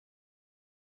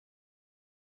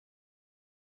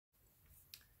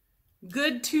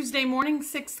Good Tuesday morning,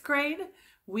 6th grade.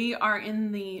 We are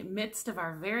in the midst of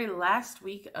our very last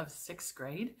week of 6th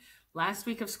grade. Last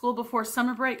week of school before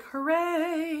summer break.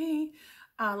 Hooray!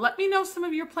 Let me know some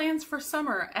of your plans for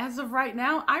summer. As of right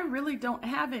now, I really don't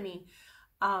have any.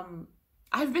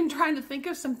 I've been trying to think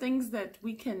of some things that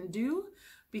we can do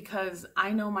because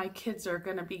I know my kids are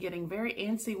going to be getting very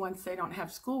antsy once they don't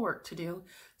have schoolwork to do.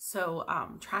 So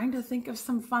trying to think of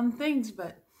some fun things,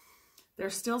 but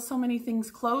there's still so many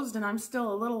things closed and I'm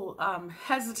still a little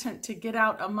hesitant to get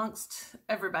out amongst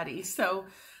everybody. So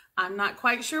I'm not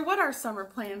quite sure what our summer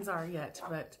plans are yet,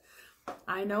 but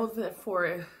I know that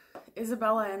for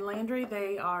Isabella and Landry,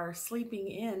 they are sleeping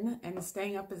in and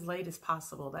staying up as late as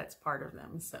possible. That's part of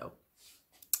them. So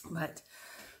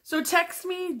text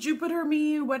me, Jupiter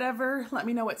me, whatever. Let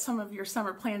me know what some of your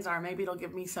summer plans are. Maybe it'll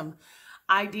give me some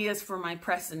ideas for my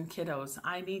pressing kiddos.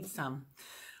 I need some.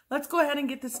 Let's go ahead and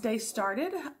get this day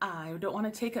started. I don't want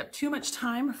to take up too much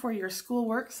time for your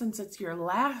schoolwork since it's your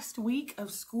last week of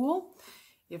school.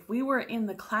 If we were in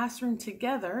the classroom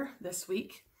together this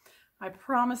week, I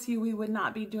promise you we would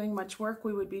not be doing much work.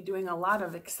 We would be doing a lot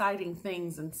of exciting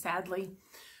things, and sadly,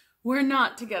 we're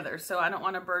not together, so I don't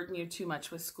want to burden you too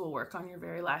much with schoolwork on your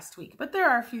very last week. But there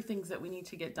are a few things that we need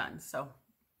to get done. So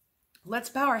let's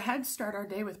bow our heads, start our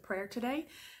day with prayer today,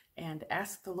 and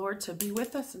ask the Lord to be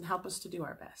with us and help us to do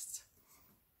our best.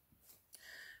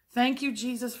 Thank you,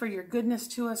 Jesus, for your goodness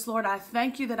to us. Lord, I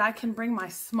thank you that I can bring my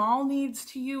small needs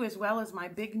to you as well as my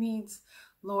big needs.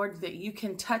 Lord, that you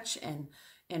can touch and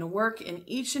work in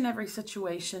each and every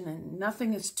situation, and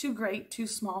nothing is too great, too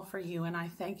small for you. And I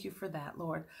thank you for that,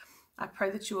 Lord. I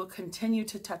pray that you will continue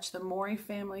to touch the Maury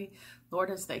family,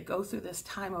 Lord, as they go through this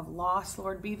time of loss.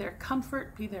 Lord, be their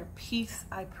comfort, be their peace,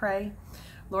 I pray.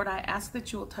 Lord, I ask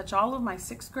that you will touch all of my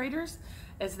 6th graders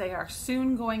as they are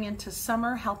soon going into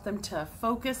summer. Help them to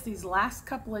focus these last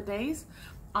couple of days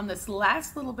on this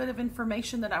last little bit of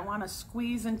information that I want to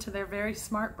squeeze into their very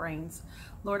smart brains.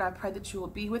 Lord, I pray that you will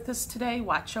be with us today.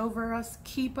 Watch over us.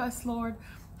 Keep us, Lord.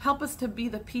 Help us to be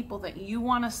the people that you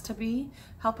want us to be.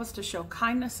 Help us to show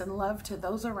kindness and love to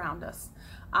those around us.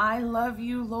 I love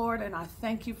you, Lord, and I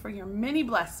thank you for your many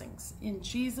blessings. In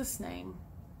Jesus' name,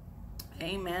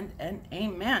 amen and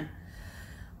amen.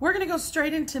 We're going to go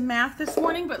straight into math this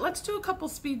morning, but let's do a couple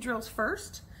speed drills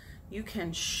first. You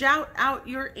can shout out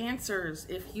your answers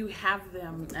if you have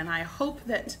them, and I hope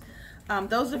that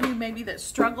those of you maybe that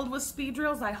struggled with speed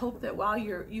drills, I hope that while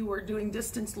you were doing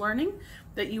distance learning,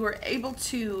 that you were able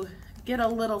to get a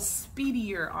little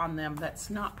speedier on them. That's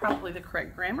not probably the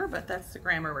correct grammar, but that's the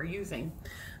grammar we're using.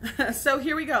 So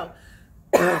here we go.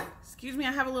 Excuse me,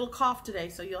 I have a little cough today,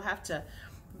 so you'll have to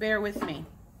bear with me.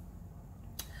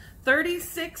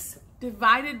 36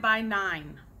 divided by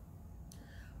 9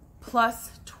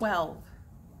 plus 12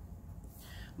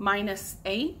 minus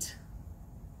 8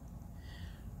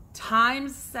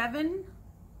 times 7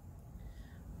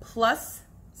 plus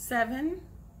 7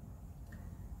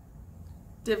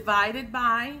 divided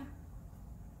by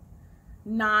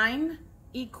 9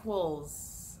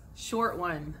 equals, short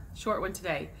one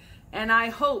today. And I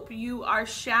hope you are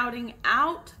shouting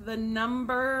out the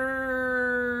number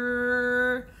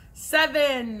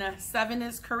 7. 7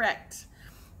 is correct.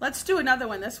 Let's do another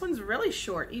one. This one's really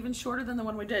short, even shorter than the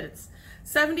one we did. It's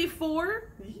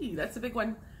 74, that's a big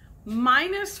one,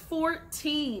 minus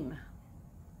 14.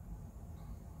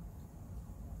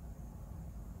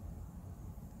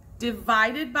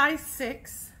 Divided by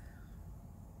 6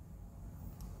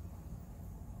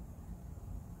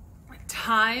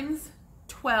 times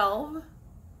 12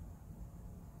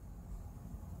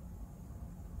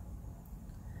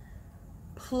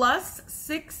 plus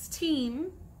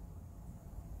 16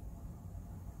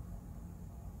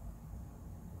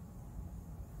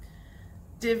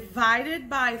 divided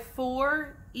by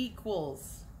 4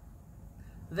 equals.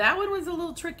 That one was a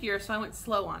little trickier, so I went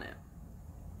slow on it.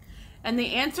 And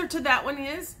the answer to that one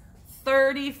is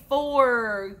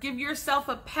 34. Give yourself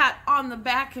a pat on the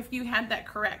back if you had that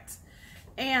correct.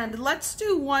 And let's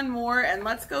do one more, and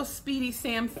let's go Speedy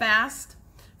Sam fast.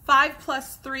 5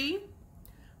 plus 3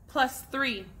 plus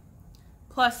 3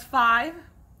 plus 5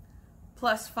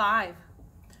 plus 5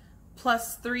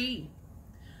 plus 3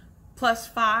 plus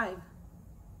 5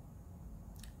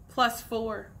 plus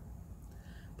 4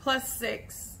 plus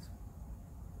 6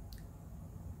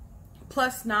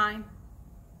 plus 9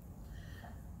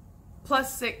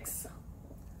 plus 6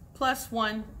 plus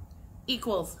 1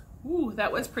 equals. Ooh,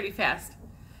 that was pretty fast.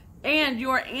 And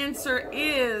your answer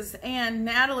is, and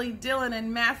Natalie, Dylan,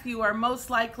 and Matthew are most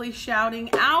likely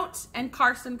shouting out, and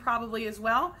Carson probably as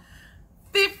well,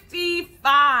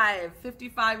 55.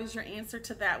 55 is your answer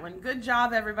to that one. Good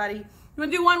job, everybody. You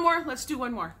want to do one more? Let's do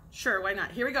one more. Sure, why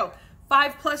not? Here we go.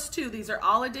 5 plus 2. These are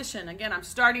all addition. Again, I'm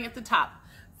starting at the top.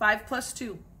 5 plus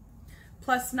 2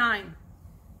 plus 9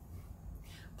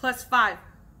 plus 5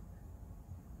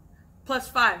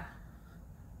 plus 5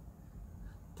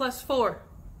 plus 4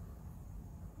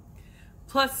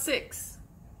 plus 6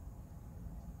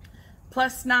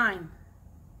 plus 9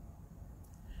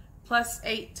 plus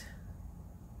 8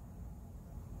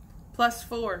 plus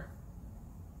 4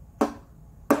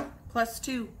 plus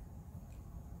 2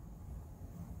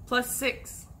 plus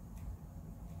 6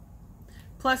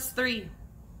 plus 3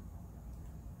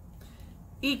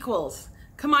 equals,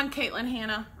 come on, Caitlin,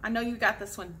 Hannah, I know you got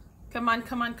this one. Come on,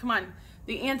 come on, come on.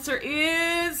 The answer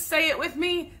is, say it with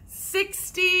me,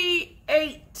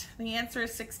 68. The answer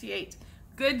is 68.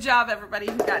 Good job, everybody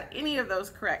who got any of those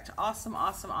correct. Awesome,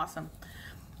 awesome, awesome.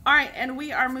 All right, and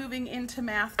we are moving into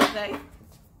math today.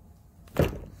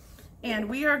 And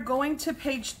we are going to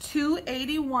page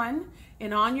 281.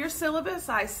 And on your syllabus,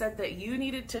 I said that you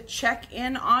needed to check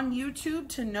in on YouTube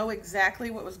to know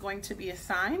exactly what was going to be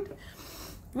assigned,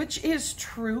 which is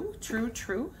true, true,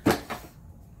 true.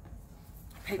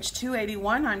 Page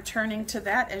 281, I'm turning to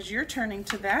that as you're turning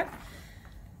to that.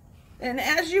 And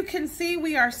as you can see,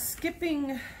 we are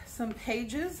skipping some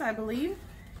pages, I believe.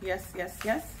 Yes, yes,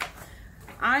 yes.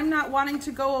 I'm not wanting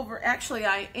to go over, actually,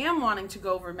 I am wanting to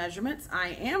go over measurements. I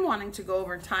am wanting to go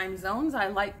over time zones. I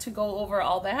like to go over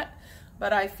all that,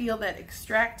 but I feel that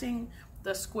extracting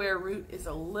the square root is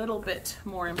a little bit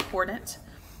more important.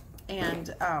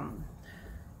 And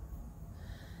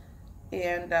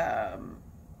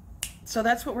so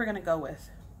that's what we're going to go with.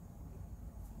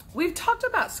 We've talked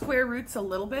about square roots a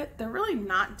little bit. They're really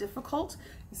not difficult,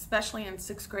 especially in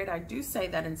 6th grade. I do say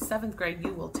that in 7th grade,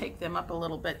 you will take them up a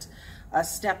little bit, a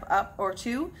step up or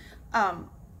two.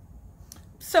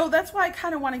 So that's why I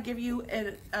kind of want to give you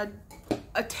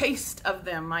a taste of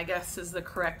them, I guess is the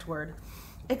correct word.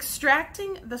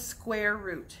 Extracting the square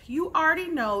root. You already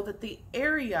know that the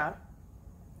area,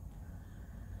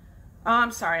 oh,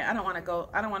 I'm sorry, I don't want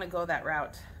to go that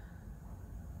route.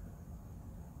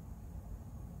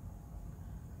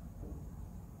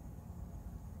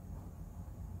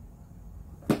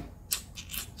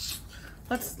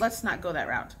 Let's not go that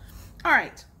route. All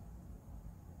right.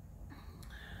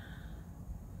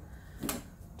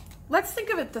 Let's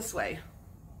think of it this way.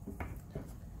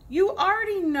 You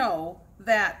already know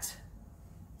that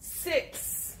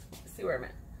 6, let's see where I'm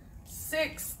at,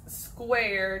 6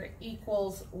 squared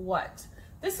equals what?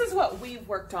 This is what we've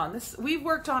worked on. We've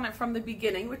worked on it from the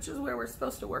beginning, which is where we're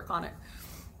supposed to work on it.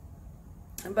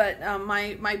 But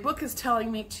my book is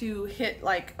telling me to hit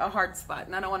like a hard spot,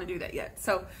 and I don't want to do that yet.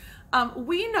 So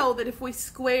we know that if we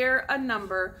square a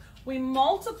number, we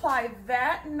multiply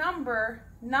that number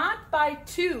not by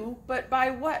 2, but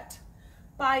by what?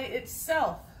 By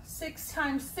itself. 6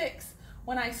 times 6.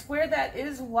 When I square that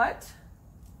is what?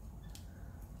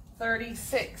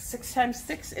 36. 6 times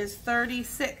 6 is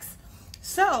 36.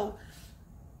 So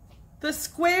the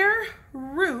square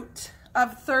root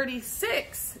of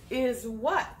 36 is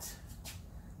what?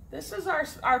 This is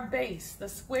our base. The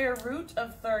square root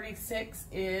of 36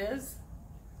 is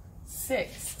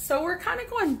 6. So we're kind of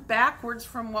going backwards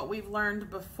from what we've learned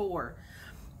before.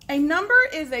 A number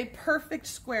is a perfect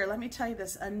square. Let me tell you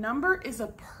this. A number is a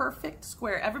perfect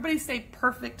square. Everybody say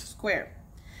perfect square.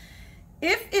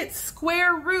 If its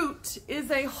square root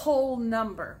is a whole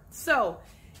number. So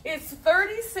is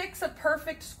 36 a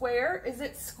perfect square? Is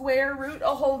its square root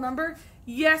a whole number?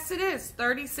 Yes, it is.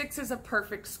 36 is a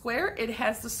perfect square. It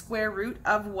has the square root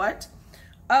of what?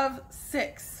 Of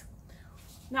 6.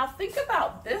 Now think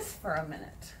about this for a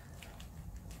minute.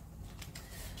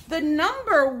 The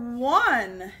number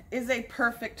 1 is a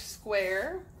perfect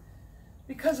square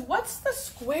because what's the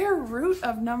square root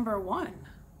of number 1?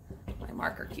 My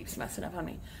marker keeps messing up on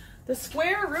me. The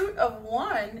square root of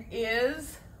 1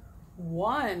 is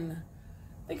 1.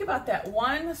 Think about that.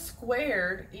 1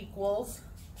 squared equals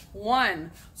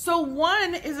 1. So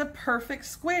 1 is a perfect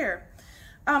square.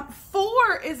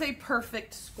 4 is a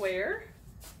perfect square.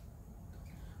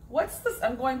 What's this?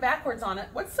 I'm going backwards on it.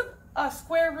 What's the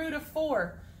square root of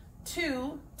 4?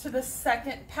 2 to the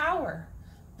 2nd power.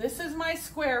 This is my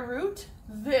square root.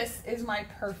 This is my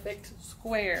perfect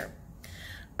square.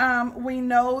 We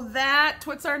know that.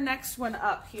 What's our next one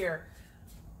up here?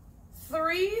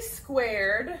 3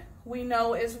 squared, we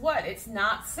know is what? It's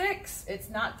not 6. It's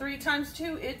not 3 times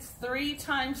 2. It's 3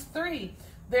 times 3.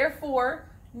 Therefore,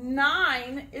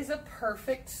 9 is a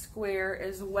perfect square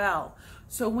as well.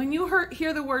 So when you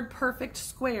hear the word perfect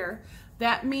square,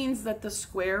 that means that the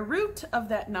square root of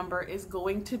that number is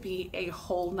going to be a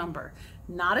whole number,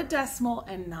 not a decimal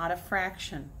and not a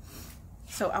fraction.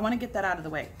 So I want to get that out of the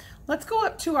way. Let's go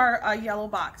up to our yellow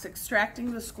box,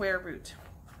 extracting the square root.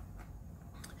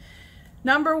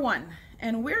 Number 1,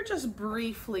 and we're just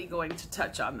briefly going to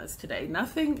touch on this today.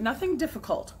 Nothing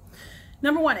difficult.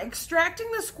 Number 1,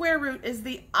 extracting the square root is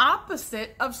the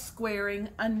opposite of squaring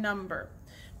a number.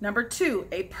 Number 2,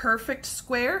 a perfect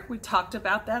square, we talked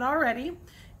about that already,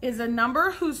 is a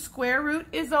number whose square root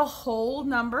is a whole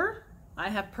number. I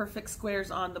have perfect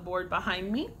squares on the board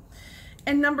behind me.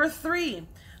 And number 3,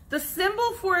 the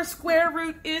symbol for a square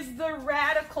root is the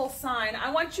radical sign.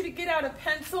 I want you to get out a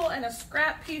pencil and a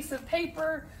scrap piece of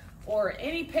paper or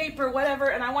any paper, whatever,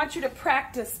 and I want you to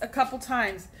practice a couple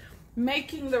times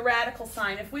making the radical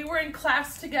sign. If we were in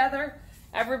class together,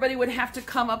 everybody would have to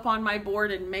come up on my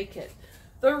board and make it.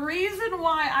 The reason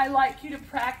why I like you to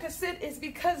practice it is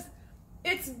because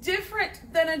it's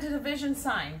different than a division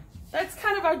sign. That's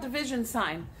kind of our division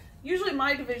sign. Usually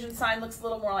my division sign looks a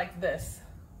little more like this,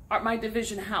 or my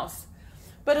division house.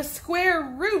 But a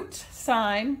square root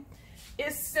sign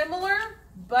is similar,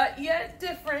 but yet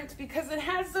different because it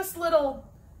has this little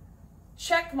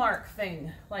check mark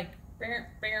thing, like bam,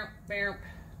 bam, bam,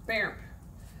 bam,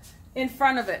 in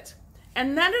front of it.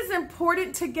 And that is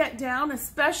important to get down,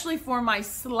 especially for my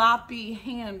sloppy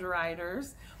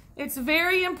handwriters. It's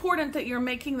very important that you're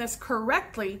making this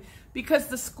correctly because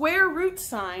the square root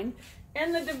sign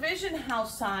and the division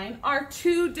house sign are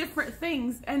two different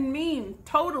things and mean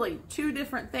totally two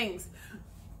different things.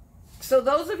 So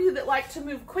those of you that like to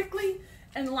move quickly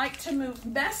and like to move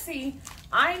messy,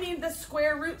 I need the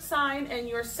square root sign, and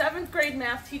your 7th grade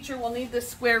math teacher will need the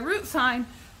square root sign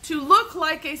to look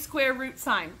like a square root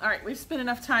sign. All right, we've spent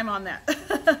enough time on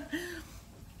that.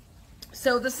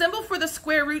 So the symbol for the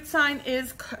square root sign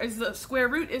is the square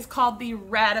root is called the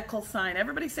radical sign.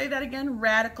 Everybody say that again,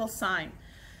 radical sign.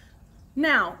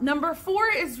 Now, number 4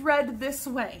 is read this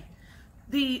way.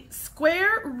 The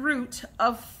square root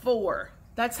of 4.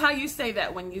 That's how you say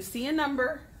that when you see a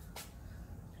number.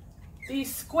 The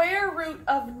square root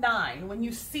of 9. When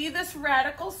you see this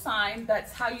radical sign,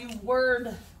 that's how you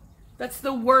word, that's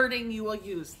the wording you will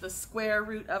use. The square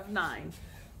root of 9.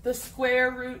 The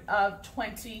square root of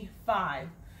 25.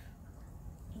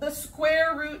 The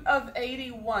square root of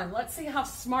 81. Let's see how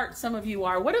smart some of you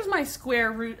are. What is my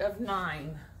square root of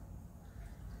 9?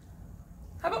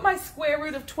 How about my square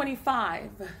root of 25?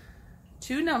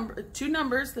 Two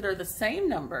numbers that are the same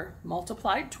number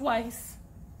multiplied twice.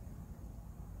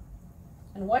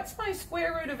 And what's my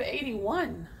square root of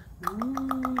 81?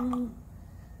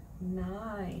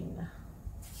 9.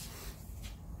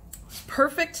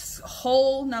 Perfect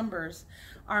whole numbers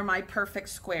are my perfect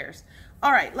squares.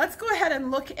 All right, let's go ahead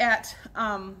and look at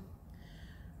our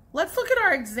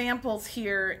examples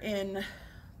here in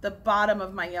the bottom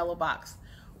of my yellow box.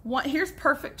 Here's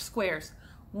perfect squares.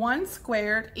 1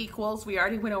 squared equals, we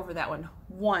already went over that one,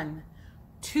 1.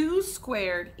 2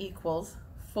 squared equals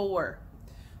 4.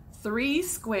 3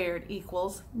 squared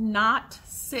equals not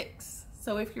 6.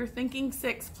 So if you're thinking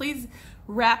 6, please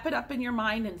wrap it up in your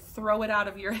mind and throw it out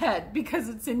of your head because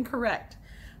it's incorrect.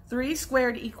 3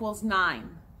 squared equals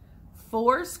 9.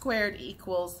 4 squared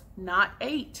equals not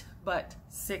 8, but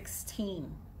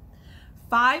 16.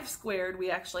 5 squared, we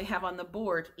actually have on the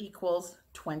board, equals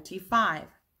 25.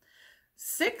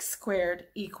 6 squared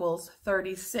equals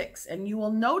 36. And you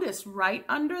will notice right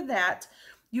under that,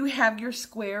 you have your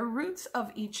square roots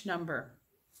of each number.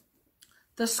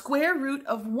 The square root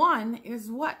of 1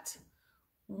 is what?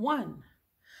 1.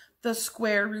 The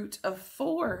square root of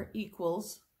 4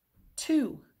 equals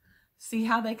 2. See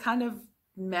how they kind of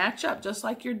match up, just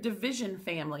like your division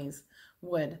families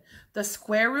would. The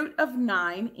square root of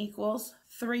 9 equals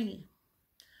 3.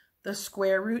 The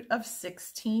square root of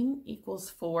 16 equals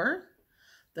 4.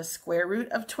 The square root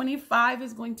of 25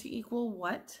 is going to equal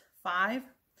what? 5.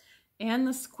 And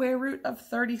the square root of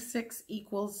 36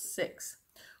 equals 6.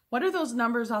 What are those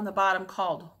numbers on the bottom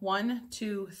called? 1,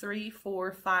 2, 3,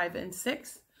 4, 5, and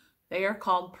 6. They are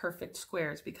called perfect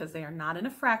squares because they are not in a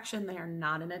fraction. They are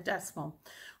not in a decimal.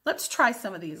 Let's try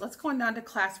some of these. Let's go on down to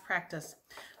class practice.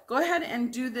 Go ahead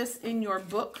and do this in your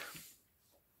book.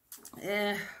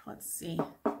 Let's see.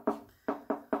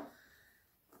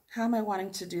 How am I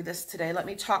wanting to do this today? Let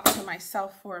me talk to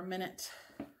myself for a minute.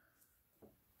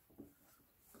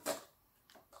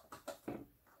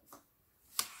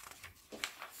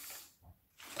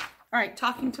 All right,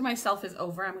 talking to myself is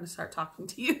over. I'm going to start talking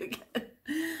to you again.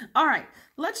 All right,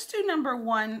 let's do number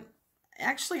 1.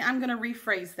 Actually, I'm going to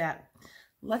rephrase that.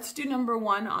 Let's do number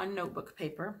 1 on notebook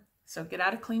paper. So get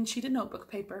out a clean sheet of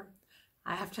notebook paper.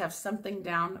 I have to have something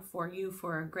down for you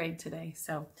for a grade today.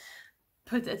 So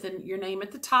put your name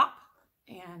at the top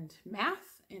and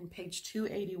math in page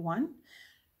 281.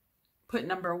 Put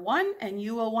number 1, and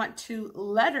you will want to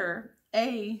letter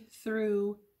A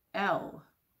through L.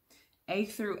 A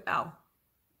through L.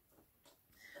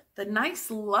 The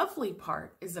nice, lovely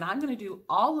part is that I'm going to do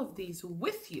all of these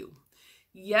with you.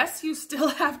 Yes, you still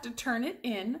have to turn it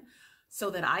in so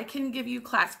that I can give you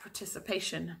class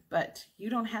participation, but you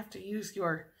don't have to use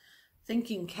your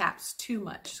thinking caps too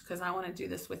much because I want to do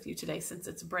this with you today since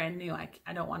it's brand new. I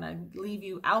don't want to leave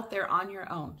you out there on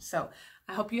your own. So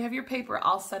I hope you have your paper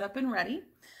all set up and ready. I'm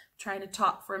trying to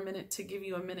talk for a minute to give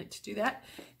you a minute to do that.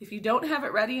 If you don't have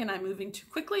it ready and I'm moving too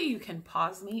quickly, you can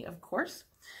pause me, of course.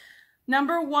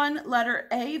 Number 1, letter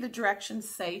A, the directions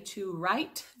say to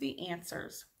write the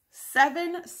answers.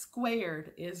 7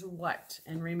 squared is what?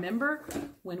 And remember,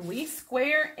 when we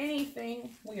square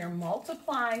anything, we are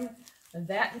multiplying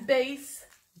that base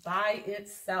by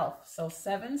itself. So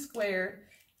 7 squared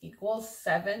equals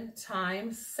 7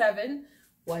 times 7.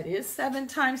 What is 7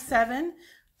 times 7?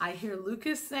 I hear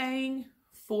Lucas saying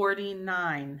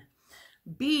 49.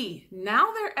 B,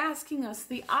 now they're asking us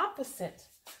the opposite.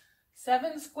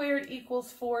 7 squared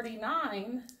equals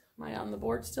 49. Am I on the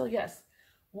board still? Yes.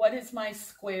 What is my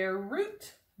square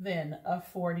root then of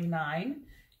 49?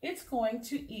 It's going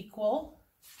to equal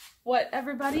what,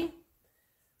 everybody?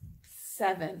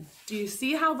 7. Do you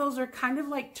see how those are kind of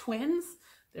like twins?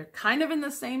 They're kind of in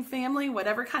the same family,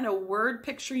 whatever kind of word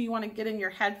picture you want to get in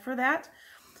your head for that.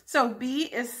 So B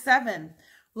is 7.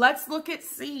 Let's look at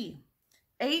C.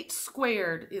 8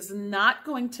 squared is not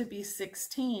going to be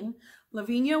 16.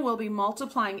 Lavinia will be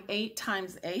multiplying 8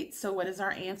 times 8. So what is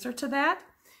our answer to that?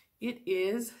 It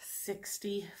is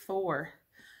 64.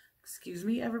 Excuse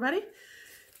me, everybody.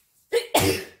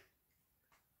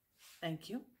 Thank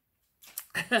you.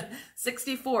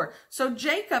 64. So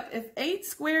Jacob, if 8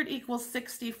 squared equals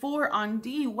 64 on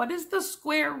D, what is the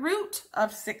square root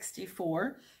of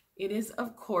 64? It is,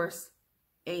 of course,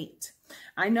 8.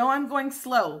 I know I'm going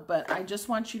slow, but I just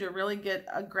want you to really get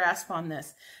a grasp on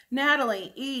this.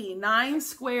 Natalie, E, 9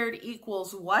 squared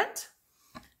equals what?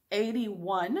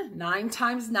 81. 9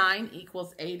 times 9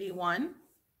 equals 81.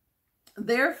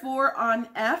 Therefore, on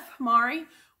F, Mari,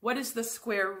 what is the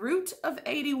square root of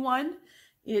 81?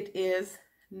 It is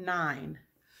 9.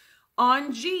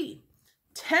 On G,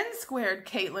 10 squared,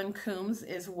 Caitlin Coombs,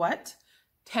 is what?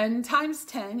 10 times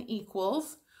 10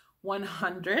 equals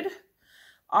 100.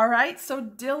 All right, so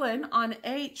Dylan, on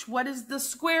H, what is the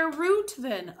square root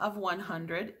then of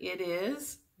 100? It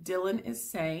is, Dylan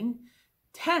is saying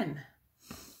 10.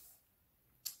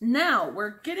 Now,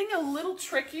 we're getting a little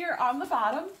trickier on the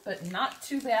bottom, but not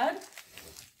too bad.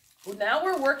 Well, now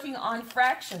we're working on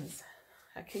fractions.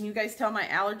 Can you guys tell my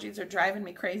allergies are driving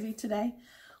me crazy today?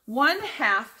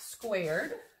 1/2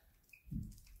 squared.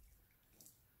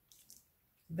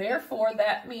 Therefore,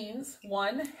 that means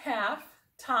 1/2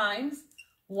 times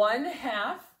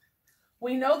 1/2.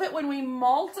 We know that when we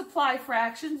multiply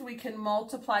fractions, we can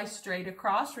multiply straight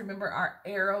across. Remember our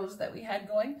arrows that we had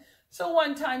going? So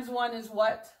 1 times 1 is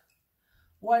what?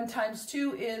 1 times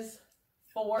 2 is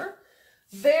 4.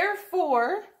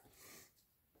 Therefore,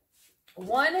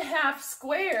 1/2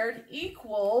 squared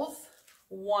equals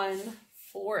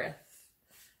 1/4.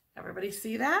 Everybody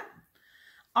see that?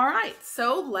 All right,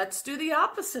 so let's do the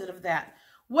opposite of that.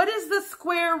 What is the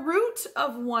square root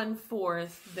of 1/4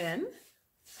 then?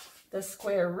 The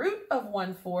square root of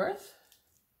 1/4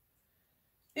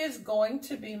 is going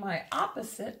to be my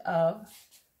opposite of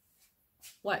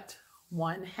what?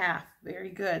 1/2. Very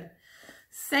good.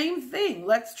 Same thing.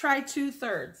 Let's try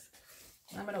 2/3.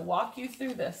 I'm going to walk you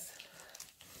through this.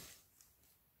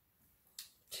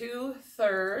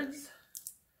 2/3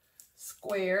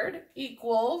 squared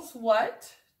equals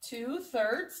what?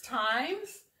 2/3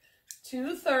 times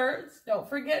 2/3. Don't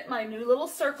forget my new little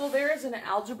circle there is an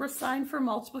algebra sign for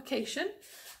multiplication.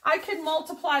 I can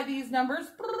multiply these numbers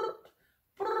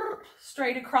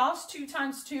straight across. 2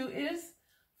 times 2 is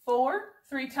 4.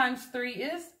 3 times 3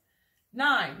 is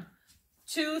 9.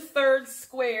 2/3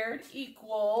 squared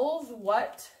equals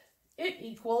what? It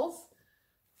equals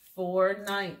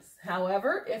 4/9.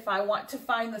 However, if I want to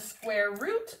find the square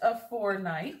root of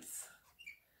 4/9,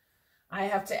 I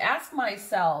have to ask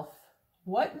myself,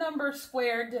 what number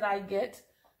squared did I get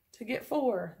to get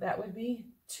 4? That would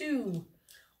be 2.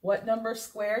 What number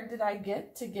squared did I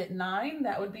get to get 9?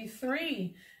 That would be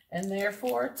 3. And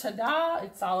therefore, ta-da,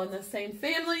 it's all in the same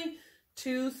family.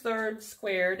 2/3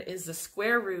 squared is the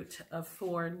square root of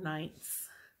 4/9.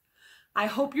 I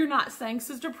hope you're not saying,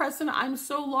 Sister Preston, I'm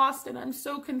so lost and I'm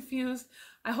so confused.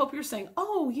 I hope you're saying,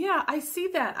 oh yeah, I see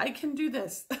that. I can do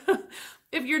this.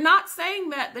 If you're not saying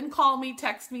that, then call me,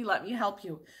 text me, let me help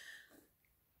you.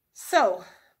 So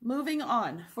moving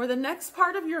on, for the next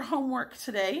part of your homework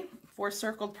today, for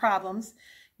circled problems,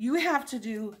 you have to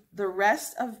do the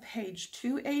rest of page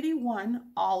 281,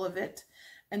 all of it,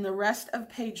 and the rest of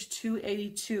page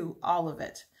 282, all of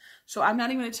it. So I'm not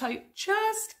even going to tell you,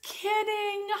 just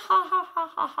kidding, ha, ha,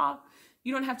 ha, ha, ha.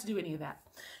 You don't have to do any of that.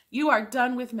 You are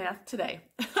done with math today.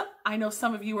 I know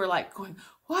some of you are like going,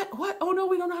 what? Oh no,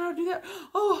 we don't know how to do that.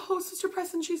 Oh, Sister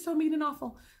Preston, she's so mean and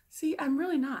awful. See, I'm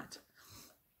really not.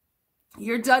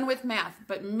 You're done with math,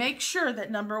 but make sure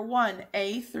that number 1,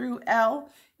 A through L,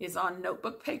 is on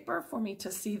notebook paper for me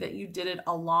to see that you did it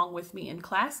along with me in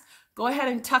class. Go ahead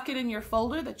and tuck it in your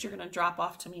folder that you're going to drop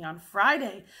off to me on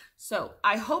Friday. So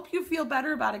I hope you feel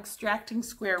better about extracting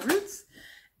square roots,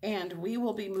 and we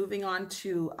will be moving on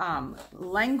to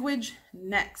language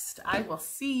next. I will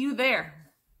see you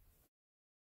there.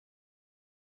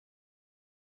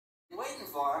 Waiting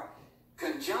for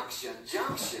conjunction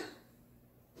junction.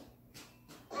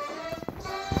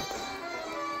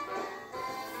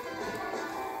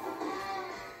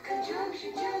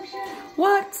 Conjunction junction.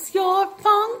 What's your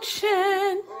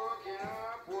function? Hooking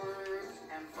up words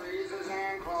and phrases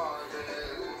and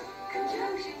clauses.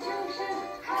 Conjunction junction.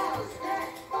 How's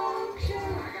that function?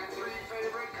 I got 3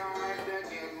 favorite cards that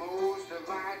get most of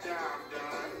my job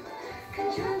done.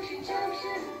 Conjunction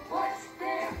junction. What's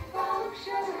their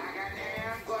function? I got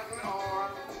and, but, and,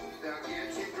 or. They'll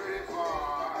get you pretty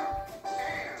far.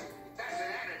 And that's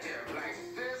an additive like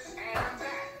this and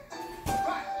that.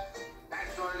 But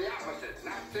that's sort of the opposite.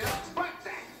 Not this, but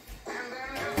that. And then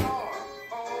there's or.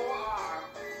 O-R.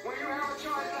 When you have a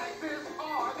choice like this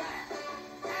or that.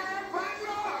 And but and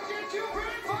or get you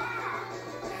pretty far.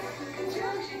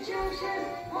 Conjunction junction.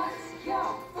 What's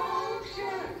your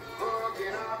function?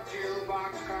 Hooking up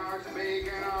jukebox cards,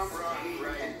 making them run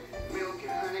right. Milk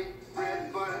and honey, bread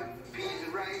and butter, peas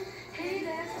and rice. Hey,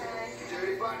 that's nice.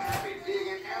 Dirty but happy,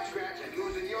 digging and scratching,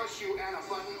 losing your shoe and a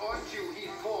button or two. He's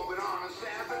poor but honest,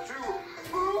 sad but true.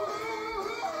 Ooh.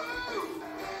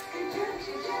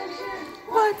 Conjunction junction.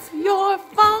 What's your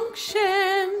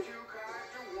function? 2 cards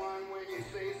to 1 when you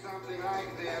say something like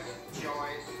this.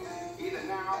 Choice, either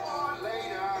now or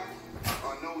later,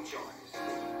 or no choice.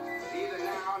 Neither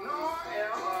now nor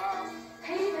ever.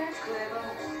 Hey, that's clever.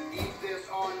 Eat this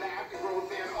or that, grow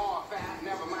thin or fat.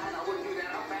 Never mind, I wouldn't do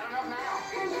that. I'm fat enough now.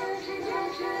 Conjunction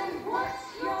junction. What's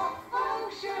your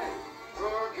function?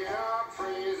 Hooking up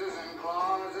phrases and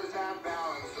clauses that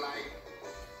balance like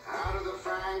out of the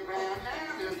frying pan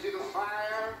and into the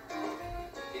fire.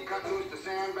 He cut loose the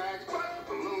sandbags, but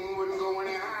the balloon wouldn't go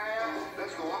any higher.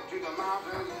 Let's go up to the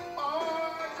mountains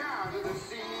or down to the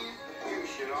seas. You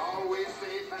should always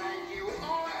say thank you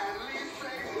or at least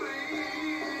say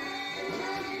please.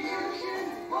 Conjunction junction.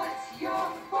 What's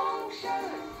your function?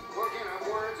 Working on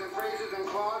words and phrases and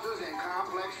clauses in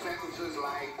complex sentences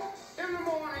like in the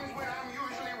mornings when I'm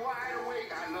usually wide awake,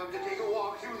 I love to take a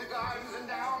walk through the gardens and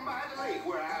down by the lake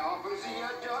where I often see a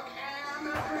duck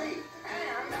and a drake.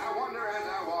 And I wonder as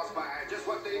I walk by just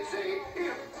what they'd say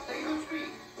if they could speak.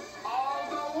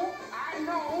 Although I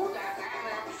know that's an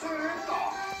absurd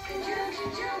thought.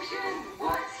 Conjunction junction.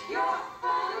 What's your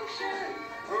function?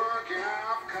 Hooking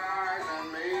up cars and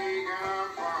making them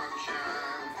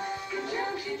function.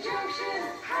 Conjunction junction.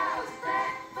 How's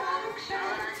that function?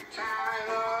 Like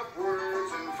tying up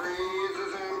words and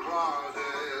phrases and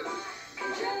clauses.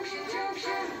 Conjunction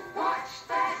junction. Watch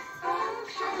that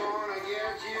function. I'm gonna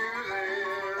get you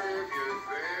there if you're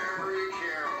very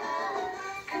careful.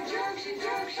 Conjunction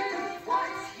junction.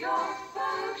 What's your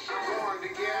function? I'm going to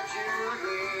get you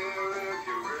there if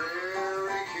you're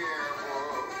very careful.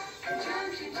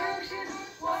 Conjunction junction.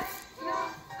 What's your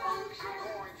function?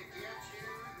 I'm going to get you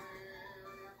there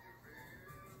if you're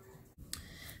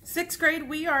very... 6th grade,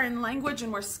 we are in language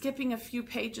and we're skipping a few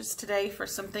pages today for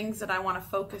some things that I want to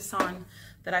focus on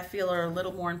that I feel are a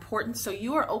little more important. So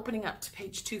you are opening up to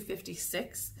page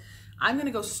 256. I'm going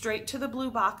to go straight to the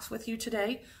blue box with you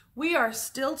today. We are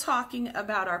still talking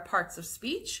about our parts of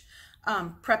speech,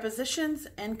 prepositions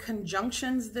and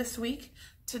conjunctions this week.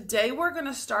 Today we're going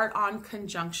to start on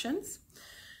conjunctions.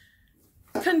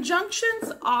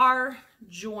 Conjunctions are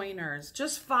joiners.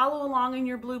 Just follow along in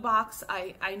your blue box.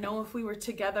 I know if we were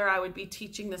together, I would be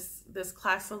teaching this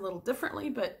class a little differently,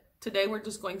 but today we're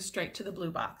just going straight to the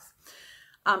blue box.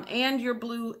 And your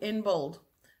blue in bold,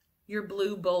 your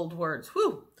blue bold words.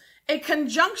 Whew. A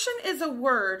conjunction is a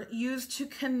word used to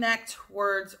connect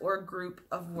words or group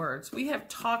of words. We have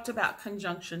talked about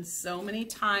conjunctions so many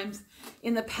times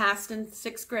in the past in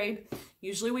 6th grade.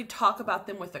 Usually we talk about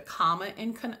them with a comma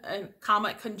in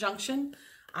comma conjunction.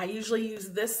 I usually use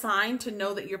this sign to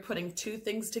know that you're putting two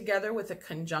things together with a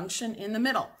conjunction in the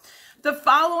middle. The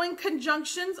following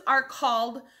conjunctions are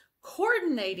called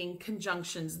coordinating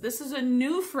conjunctions. This is a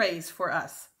new phrase for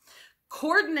us.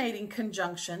 Coordinating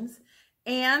conjunctions: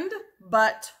 and,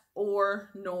 but, or,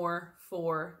 nor,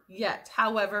 for, yet.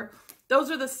 However,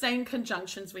 those are the same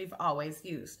conjunctions we've always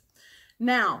used.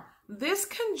 Now, this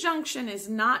conjunction is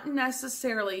not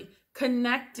necessarily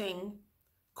connecting,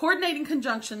 coordinating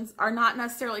conjunctions are not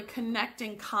necessarily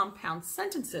connecting compound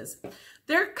sentences.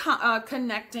 They're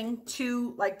connecting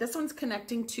two, like this one's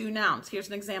connecting two nouns. Here's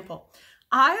an example.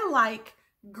 I like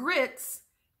grits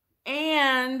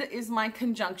and is my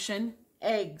conjunction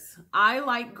eggs. I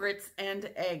like grits and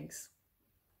eggs.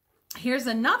 Here's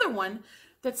another one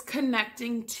that's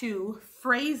connecting two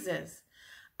phrases.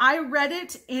 I read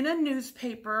it in a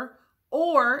newspaper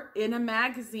or in a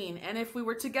magazine. And if we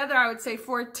were together, I would say,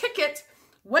 for a ticket,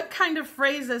 what kind of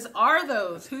phrases are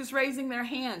those? Who's raising their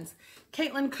hands?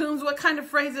 Caitlin Coombs, what kind of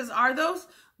phrases are those?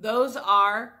 Those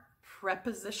are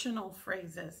prepositional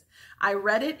phrases. I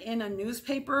read it in a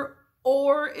newspaper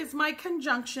or is my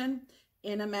conjunction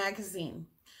in a magazine.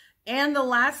 And the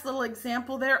last little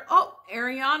example there. Oh,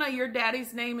 Ariana, your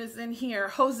daddy's name is in here.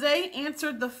 Jose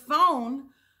answered the phone.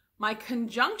 My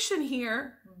conjunction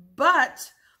here,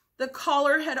 but the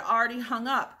caller had already hung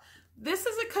up. This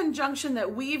is a conjunction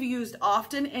that we've used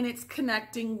often, and it's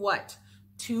connecting what?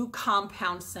 Two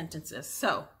compound sentences.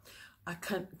 So a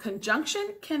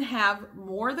conjunction can have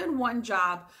more than one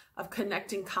job of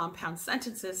connecting compound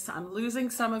sentences. So I'm losing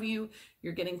some of you.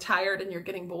 You're getting tired and you're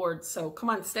getting bored. So come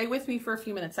on, stay with me for a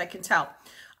few minutes. I can tell,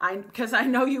 because I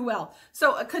know you well.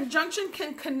 So a conjunction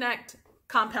can connect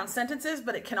compound sentences,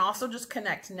 but it can also just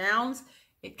connect nouns.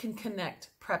 It can connect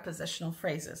prepositional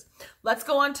phrases. Let's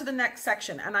go on to the next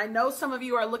section. And I know some of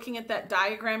you are looking at that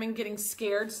diagramming, getting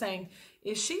scared, saying,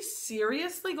 is she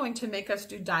seriously going to make us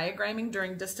do diagramming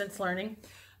during distance learning?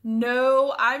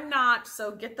 No, I'm not.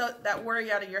 So get that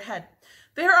worry out of your head.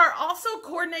 There are also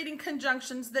coordinating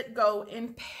conjunctions that go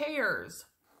in pairs.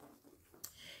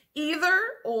 Either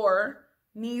or,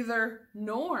 neither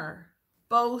nor,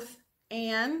 both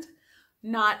and,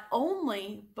 not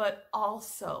only, but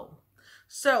also.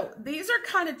 So these are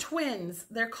kind of twins.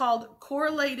 They're called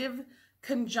correlative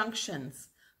conjunctions.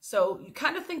 So you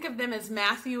kind of think of them as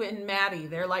Matthew and Maddie.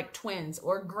 They're like twins,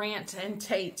 or Grant and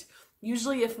Tate.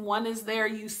 Usually if one is there,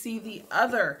 you see the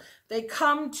other. They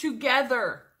come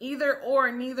together, either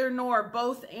or, neither nor,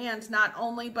 both and, not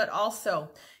only, but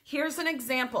also. Here's an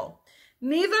example.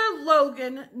 Neither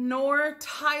Logan nor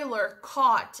Tyler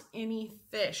caught any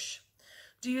fish.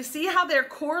 Do you see how they're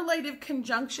correlative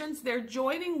conjunctions? They're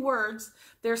joining words.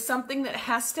 There's something that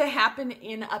has to happen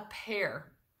in a pair.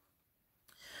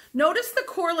 Notice the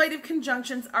correlative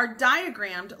conjunctions are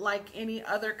diagrammed like any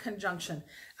other conjunction.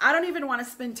 I don't even want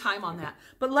to spend time on that.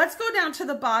 But let's go down to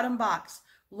the bottom box.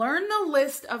 Learn the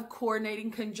list of coordinating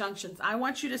conjunctions. I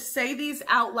want you to say these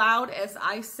out loud as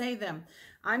I say them.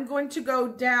 I'm going to go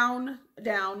down,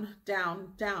 down, down,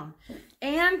 down.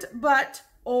 And, but,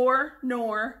 or,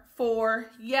 nor,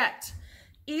 for, yet.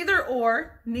 Either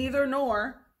or, neither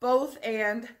nor, both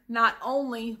and, not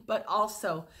only, but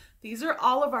also. These are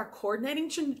all of our coordinating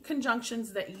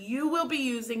conjunctions that you will be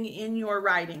using in your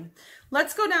writing.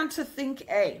 Let's go down to Think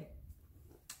A.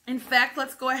 In fact,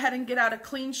 let's go ahead and get out a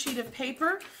clean sheet of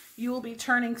paper. You will be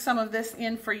turning some of this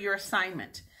in for your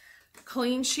assignment.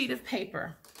 Clean sheet of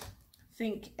paper.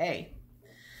 Think A.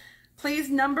 Please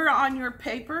number on your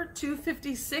paper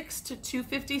 256 to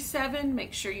 257.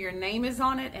 Make sure your name is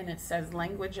on it and it says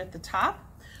language at the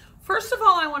top. First of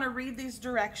all, I want to read these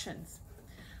directions.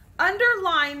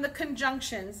 Underline the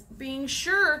conjunctions, being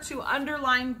sure to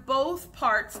underline both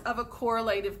parts of a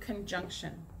correlative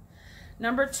conjunction.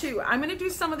 Number 2, I'm going to do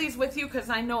some of these with you because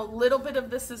I know a little bit of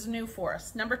this is new for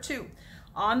us. Number 2,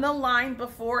 on the line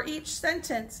before each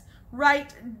sentence,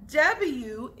 write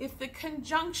W if the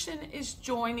conjunction is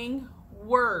joining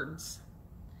words.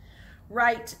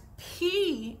 Write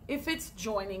P if it's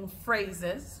joining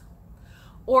phrases,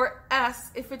 or S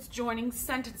if it's joining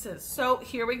sentences. So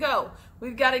here we go.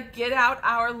 We've got to get out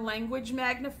our language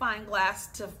magnifying glass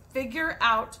to figure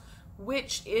out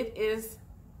which it is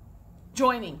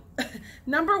joining.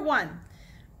 Number 1,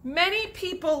 many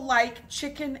people like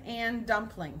chicken and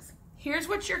dumplings. Here's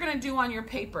what you're going to do on your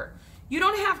paper. You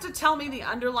don't have to tell me the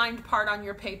underlined part on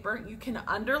your paper. You can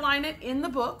underline it in the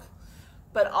book.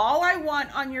 but all I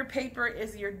want on your paper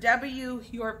is your W,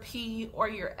 your P, or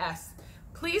your S.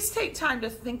 Please take time to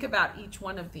think about each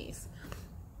one of these.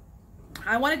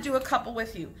 I want to do a couple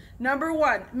with you. Number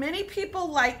one, many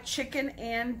people like chicken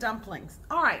and dumplings.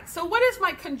 All right, so what is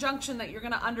my conjunction that you're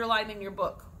going to underline in your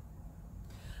book?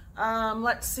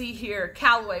 Let's see here.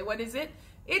 Callaway, what is it?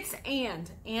 It's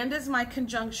and. And is my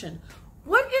conjunction.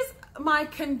 What is my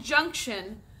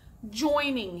conjunction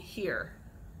joining here?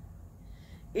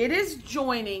 It is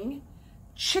joining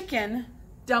chicken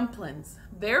dumplings.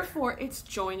 Therefore, it's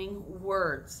joining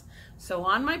words. So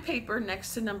on my paper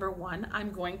next to number 1,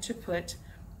 I'm going to put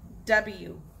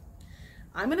W.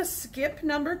 I'm going to skip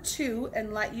number 2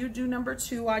 and let you do number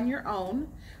 2 on your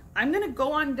own. I'm going to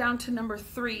go on down to number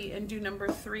 3 and do number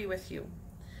 3 with you.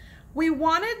 We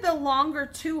wanted the longer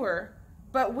tour,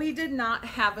 but we did not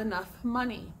have enough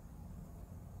money.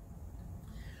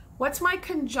 What's my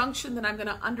conjunction that I'm going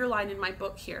to underline in my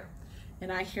book here?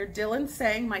 And I hear Dylan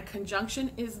saying my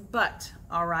conjunction is but.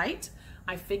 All right,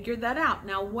 I figured that out.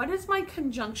 Now, what is my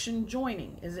conjunction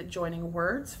joining? Is it joining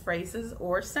words, phrases,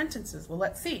 or sentences? Well,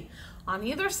 let's see. On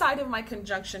either side of my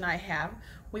conjunction I have,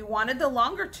 we wanted the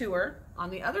longer tour. On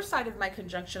the other side of my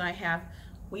conjunction I have,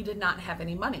 we did not have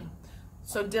any money.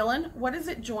 So Dylan, what is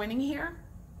it joining here?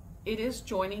 It is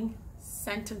joining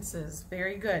sentences.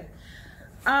 Very good.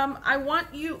 I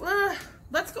want you,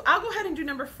 let's go. I'll go ahead and do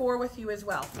number 4 with you as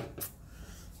well.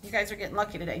 You guys are getting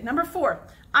lucky today. Number 4,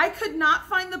 I could not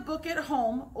find the book at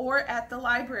home or at the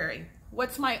library.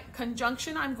 What's my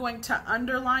conjunction? I'm going to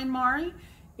underline, Mari.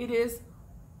 It is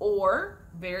or.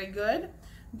 Very good.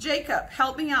 Jacob,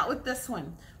 help me out with this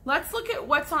one. Let's look at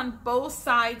what's on both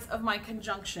sides of my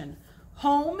conjunction.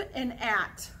 Home and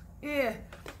at.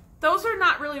 Those are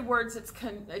not really words.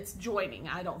 It's joining,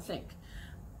 I don't think.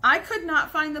 I could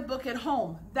not find the book at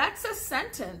home. That's a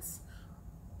sentence.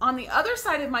 On the other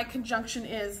side of my conjunction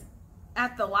is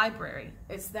at the library.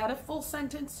 Is that a full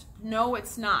sentence? No,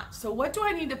 it's not. So what do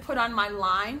I need to put on my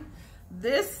line?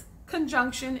 This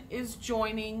conjunction is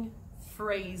joining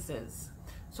phrases.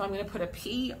 So I'm going to put a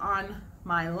P on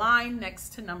my line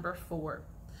next to number 4.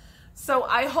 So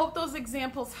I hope those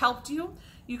examples helped you.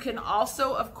 You can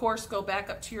also, of course, go back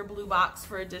up to your blue box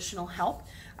for additional help.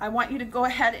 I want you to go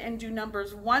ahead and do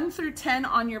numbers 1 through 10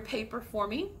 on your paper for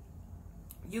me.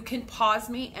 You can pause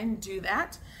me and do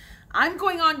that. I'm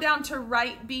going on down to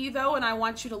write B though, and I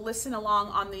want you to listen along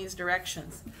on these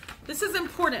directions. This is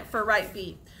important for write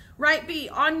B. Write B,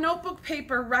 on notebook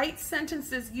paper, write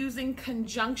sentences using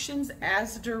conjunctions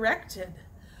as directed.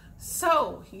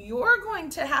 So you're going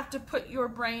to have to put your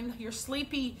brain, your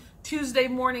sleepy Tuesday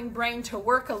morning brain, to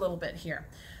work a little bit here.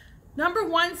 Number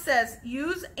 1 says,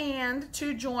 use and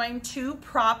to join 2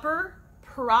 proper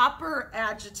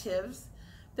adjectives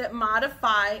that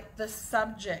modify the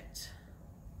subject.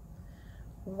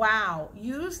 Wow,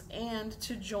 use and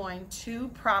to join 2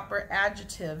 proper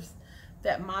adjectives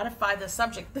that modify the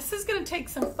subject. This is going to take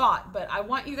some thought, but I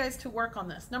want you guys to work on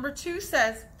this. Number 2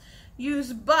 says,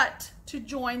 use but to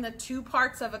join the 2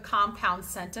 parts of a compound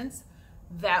sentence.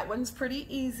 That one's pretty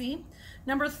easy.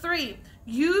 Number 3,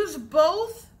 use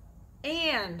both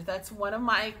and, that's one of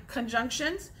my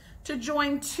conjunctions, to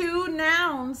join 2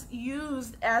 nouns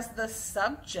used as the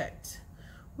subject.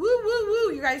 Woo, woo,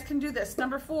 woo, you guys can do this.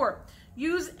 Number 4,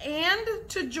 use and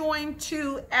to join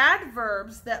 2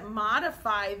 adverbs that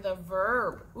modify the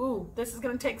verb. Ooh, this is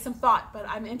going to take some thought, but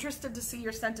I'm interested to see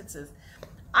your sentences.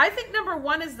 I think number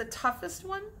 1 is the toughest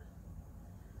one.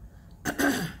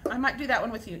 I might do that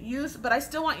one with you. Use, but I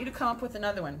still want you to come up with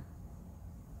another one.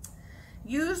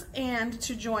 Use and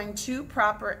to join 2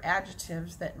 proper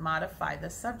adjectives that modify the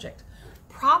subject.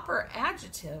 Proper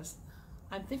adjectives,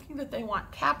 I'm thinking that they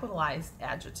want capitalized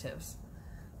adjectives.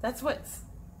 That's what's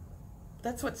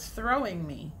throwing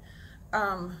me.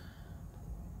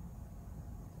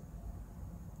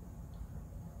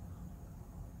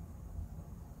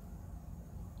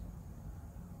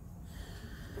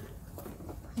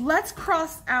 Let's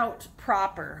cross out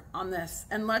proper on this,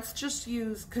 and let's just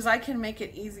use, because I can make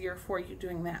it easier for you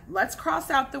doing that. Let's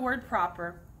cross out the word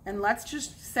proper, and let's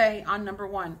just say on number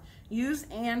 1, use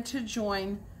and to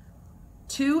join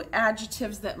 2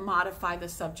 adjectives that modify the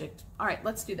subject. All right,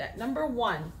 let's do that. Number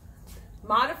 1,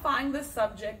 modifying the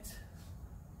subject.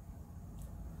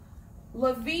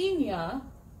 Lavinia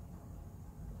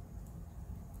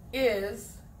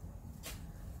is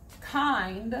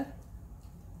kind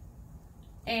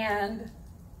and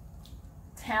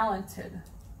talented.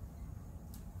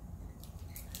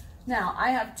 Now,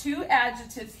 I have 2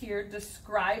 adjectives here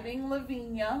describing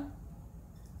Lavinia,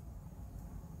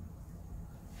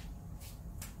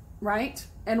 right?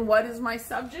 And what is my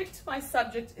subject? My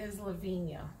subject is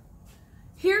Lavinia.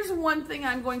 Here's one thing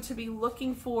I'm going to be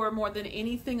looking for more than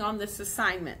anything on this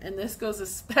assignment, and this goes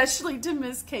especially to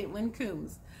Miss Caitlin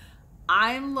Coombs.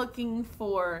 I'm looking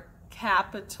for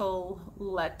capital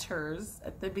letters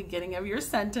at the beginning of your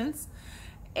sentence,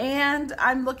 and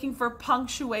I'm looking for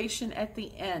punctuation at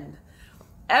the end.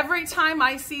 Every time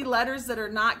I see letters that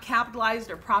are not capitalized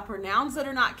or proper nouns that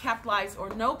are not capitalized or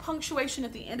no punctuation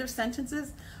at the end of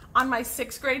sentences on my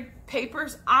 6th grade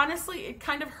papers, honestly, it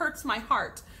kind of hurts my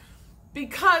heart.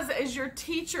 Because as your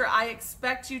teacher, I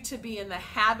expect you to be in the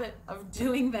habit of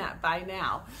doing that by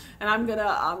now. And I'm going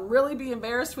to really be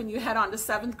embarrassed when you head on to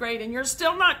 7th grade and you're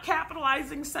still not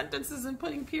capitalizing sentences and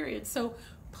putting periods. So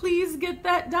please get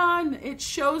that done. It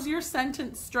shows your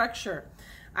sentence structure.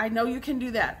 I know you can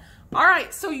do that. All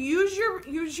right, so use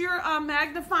your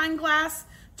magnifying glass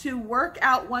to work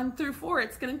out 1 through 4.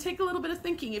 It's going to take a little bit of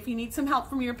thinking. If you need some help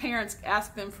from your parents,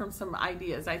 ask them for some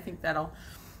ideas. I think that'll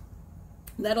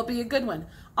be a good one.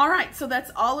 All right, so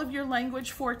that's all of your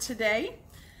language for today.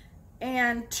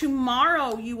 And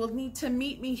tomorrow you will need to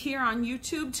meet me here on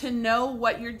YouTube to know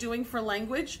what you're doing for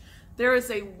language. There is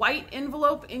a white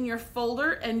envelope in your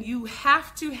folder and you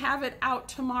have to have it out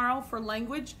tomorrow for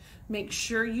language. Make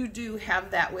sure you do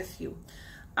have that with you.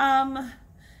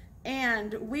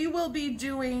 And we will be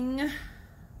doing,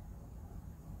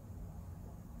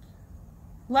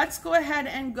 let's go ahead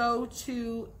and go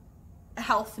to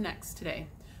health next today.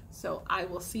 So I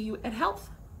will see you at health.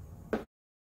 All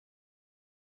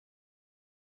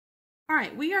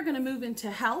right, we are going to move into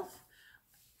health.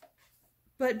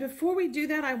 But before we do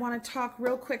that, I want to talk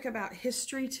real quick about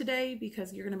history today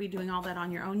because you're going to be doing all that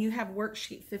on your own. You have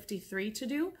worksheet 53 to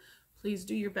do. Please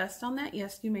do your best on that.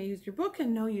 Yes, you may use your book,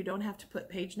 and no, you don't have to put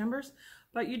page numbers,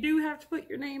 but you do have to put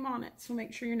your name on it. So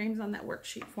make sure your name's on that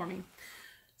worksheet for me.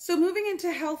 So moving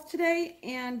into health today,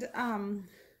 and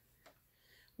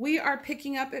we are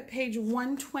picking up at page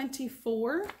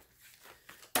 124,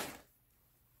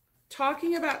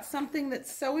 talking about something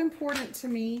that's so important to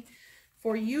me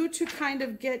for you to kind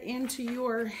of get into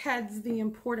your heads the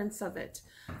importance of it.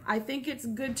 I think it's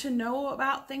good to know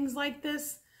about things like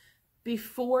this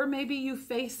before maybe you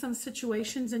face some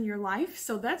situations in your life.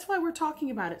 So that's why we're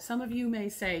talking about it. Some of you may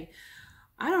say,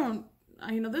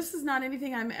 this is not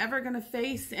anything I'm ever going to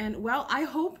face. And well, I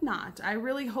hope not. I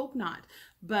really hope not.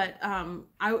 But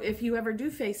if you ever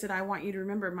do face it, I want you to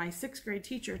remember my 6th grade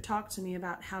teacher talked to me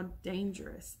about how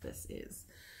dangerous this is.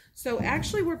 So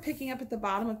actually we're picking up at the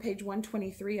bottom of page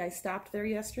 123. I stopped there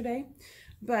yesterday.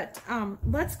 But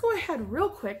let's go ahead real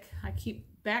quick. I keep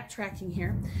backtracking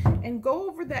here and go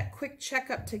over that quick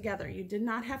checkup together. You did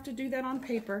not have to do that on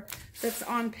paper. That's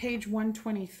on page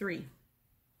 123.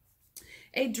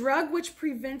 A drug which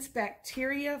prevents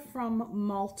bacteria from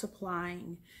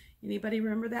multiplying. Anybody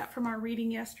remember that from our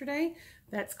reading yesterday?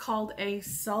 That's called a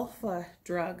sulfa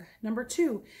drug. Number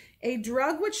 2, a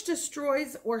drug which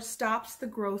destroys or stops the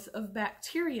growth of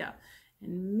bacteria.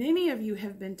 And many of you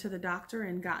have been to the doctor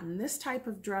and gotten this type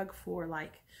of drug for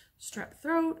like strep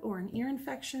throat or an ear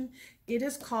infection. It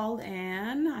is called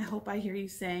I hope I hear you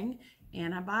saying,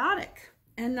 antibiotic.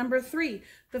 And number 3,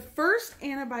 the first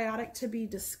antibiotic to be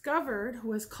discovered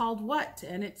was called what?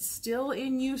 And it's still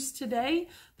in use today.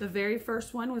 The very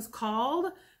first one was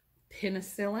called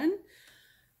penicillin.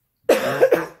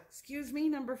 Excuse me.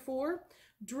 Number 4,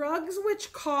 drugs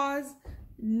which cause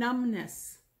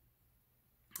numbness.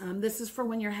 This is for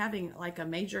when you're having like a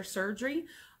major surgery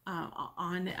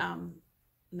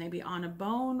maybe on a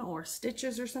bone or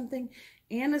stitches or something.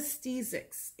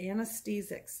 Anesthesics.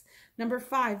 Number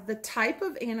 5, the type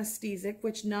of anesthetic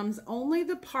which numbs only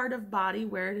the part of body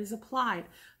where it is applied,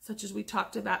 such as we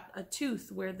talked about a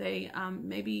tooth where they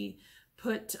maybe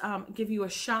give you a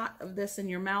shot of this in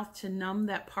your mouth to numb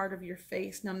that part of your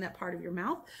face, numb that part of your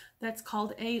mouth. That's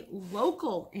called a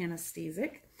local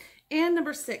anesthetic. And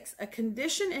number 6, a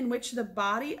condition in which the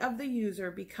body of the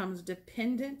user becomes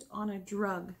dependent on a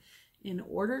drug in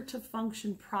order to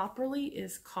function properly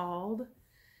is called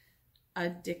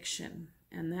addiction.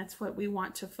 And that's what we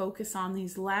want to focus on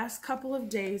these last couple of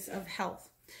days of health.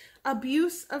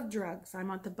 Abuse of drugs. I'm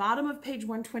at the bottom of page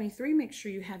 123. Make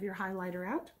sure you have your highlighter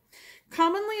out.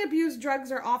 Commonly abused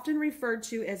drugs are often referred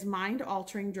to as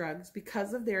mind-altering drugs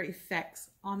because of their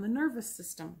effects on the nervous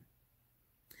system.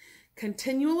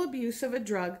 Continual abuse of a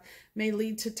drug may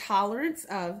lead to tolerance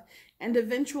of and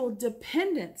eventual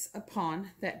dependence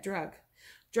upon that drug.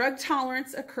 Drug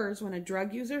tolerance occurs when a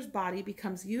drug user's body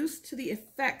becomes used to the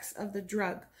effects of the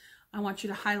drug. I want you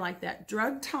to highlight that.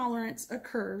 Drug tolerance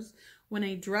occurs when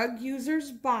a drug user's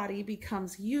body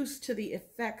becomes used to the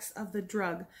effects of the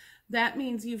drug. That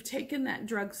means you've taken that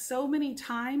drug so many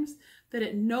times that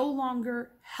it no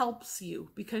longer helps you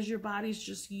because your body's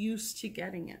just used to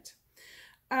getting it.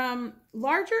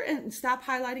 Larger and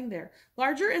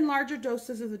larger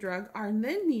doses of the drug are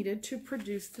then needed to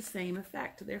produce the same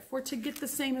effect. Therefore, to get the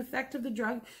same effect of the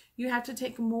drug, you have to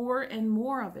take more and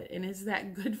more of it. And is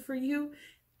that good for you?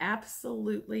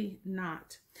 Absolutely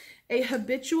not. A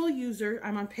habitual user,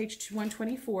 I'm on page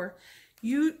 124,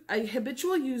 a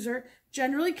habitual user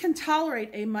generally can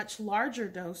tolerate a much larger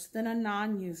dose than a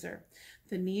non-user.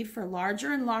 The need for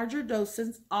larger and larger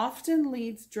doses often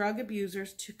leads drug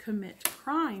abusers to commit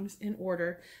crimes in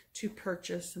order to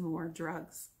purchase more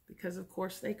drugs because, of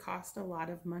course, they cost a lot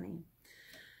of money.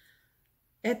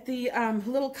 At the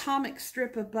little comic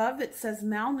strip above, it says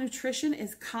malnutrition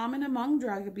is common among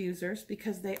drug abusers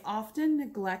because they often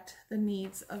neglect the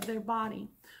needs of their body.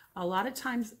 A lot of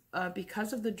times,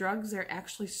 because of the drugs, they're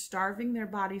actually starving their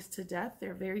bodies to death.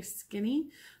 They're very skinny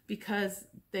because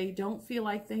they don't feel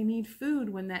like they need food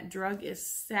when that drug is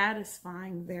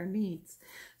satisfying their needs.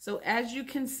 So as you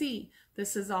can see,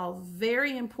 this is all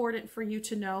very important for you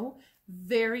to know,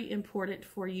 very important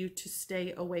for you to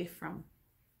stay away from.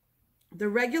 The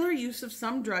regular use of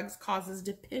some drugs causes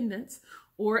dependence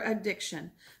or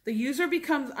addiction. The user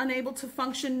becomes unable to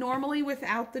function normally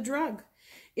without the drug.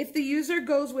 If the user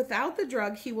goes without the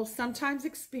drug, he will sometimes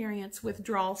experience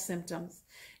withdrawal symptoms.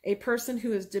 A person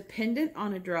who is dependent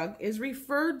on a drug is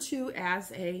referred to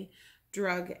as a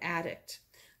drug addict.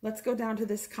 Let's go down to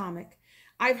this comic.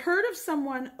 I've heard of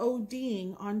someone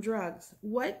ODing on drugs.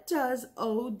 What does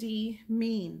OD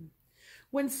mean?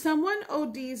 When someone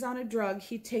ODs on a drug,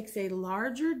 he takes a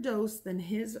larger dose than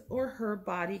his or her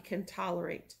body can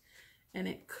tolerate. And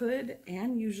it could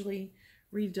and usually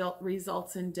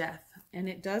results in death. And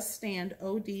it does stand,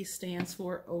 OD stands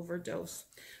for overdose.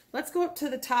 Let's go up to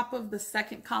the top of the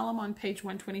second column on page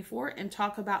 124 and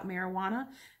talk about marijuana.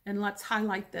 And let's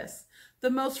highlight this. The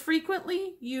most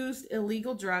frequently used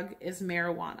illegal drug is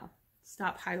marijuana.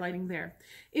 Stop highlighting there.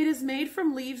 It is made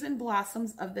from leaves and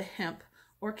blossoms of the hemp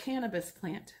or cannabis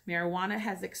plant. Marijuana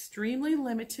has extremely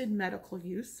limited medical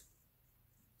use.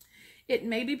 It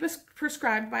may be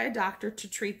prescribed by a doctor to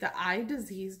treat the eye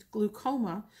disease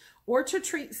glaucoma or to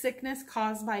treat sickness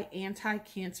caused by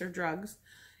anti-cancer drugs.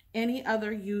 Any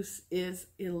other use is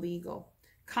illegal.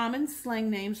 Common slang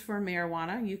names for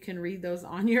marijuana, you can read those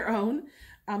on your own.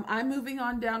 I'm moving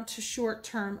on down to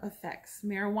short-term effects.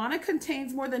 Marijuana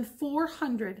contains more than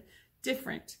 400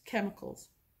 different chemicals.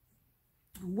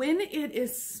 When it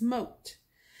is smoked,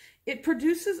 it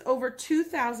produces over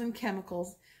 2,000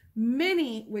 chemicals,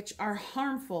 many which are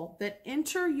harmful, that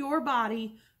enter your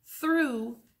body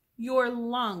through your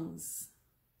lungs.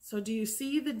 So do you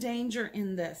see the danger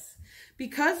in this?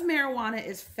 Because marijuana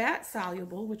is fat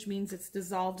soluble, which means it's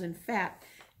dissolved in fat,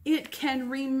 it can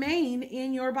remain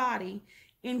in your body,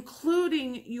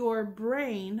 including your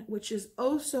brain, which is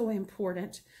also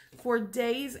important, for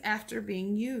days after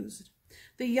being used.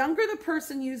 The younger the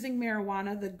person using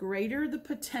marijuana, the greater the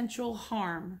potential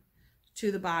harm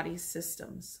to the body's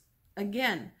systems.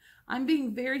 Again, I'm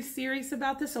being very serious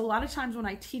about this. A lot of times when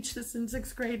I teach this in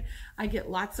 6th grade, I get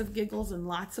lots of giggles and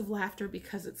lots of laughter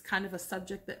because it's kind of a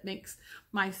subject that makes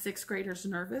my 6th graders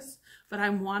nervous. But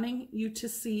I'm wanting you to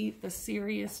see the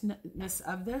seriousness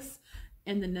of this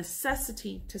and the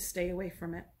necessity to stay away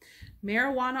from it.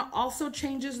 Marijuana also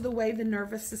changes the way the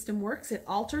nervous system works. It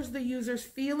alters the user's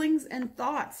feelings and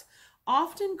thoughts,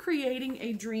 often creating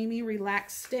a dreamy,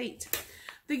 relaxed state.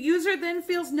 The user then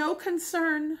feels no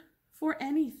concern for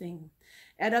anything.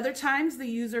 At other times, the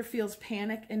user feels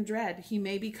panic and dread. He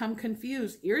may become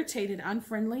confused, irritated,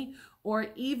 unfriendly, or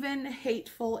even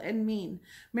hateful and mean.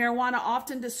 Marijuana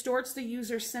often distorts the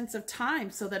user's sense of time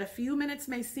so that a few minutes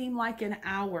may seem like an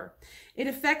hour. It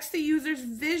affects the user's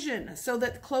vision so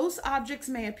that close objects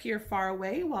may appear far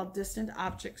away while distant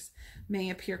objects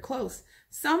may appear close.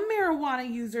 Some marijuana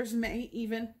users may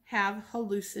even have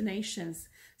hallucinations,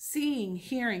 seeing,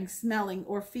 hearing, smelling,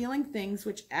 or feeling things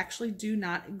which actually do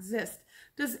not exist.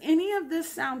 Does any of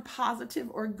this sound positive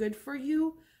or good for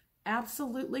you?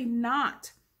 Absolutely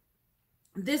not.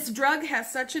 This drug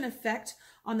has such an effect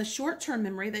on the short-term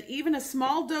memory that even a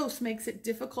small dose makes it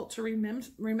difficult to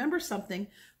remember something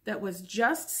that was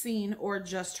just seen or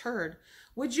just heard.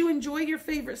 Would you enjoy your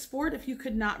favorite sport if you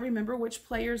could not remember which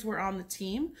players were on the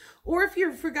team? Or if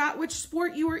you forgot which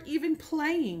sport you were even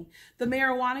playing? The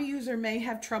marijuana user may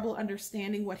have trouble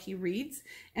understanding what he reads,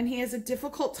 and he has a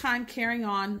difficult time carrying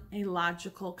on a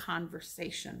logical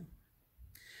conversation.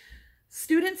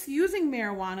 Students using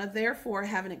marijuana, therefore,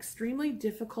 have an extremely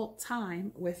difficult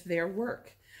time with their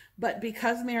work. But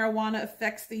because marijuana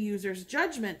affects the user's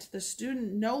judgment, the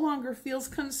student no longer feels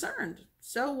concerned.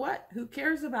 So what? Who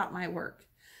cares about my work?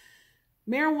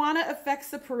 Marijuana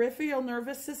affects the peripheral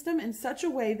nervous system in such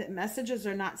a way that messages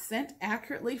are not sent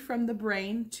accurately from the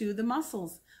brain to the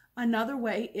muscles. Another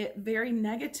way, it very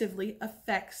negatively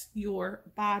affects your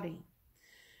body.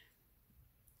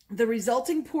 The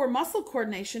resulting poor muscle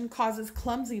coordination causes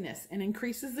clumsiness and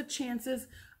increases the chances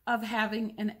of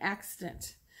having an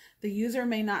accident. The user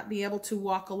may not be able to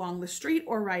walk along the street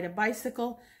or ride a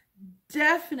bicycle.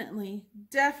 Definitely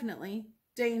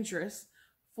dangerous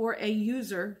for a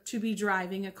user to be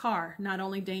driving a car. Not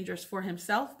only dangerous for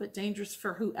himself, but dangerous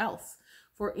for who else?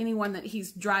 For anyone that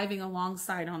he's driving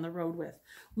alongside on the road with.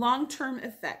 Long-term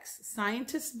effects.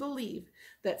 Scientists believe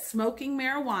that smoking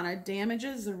marijuana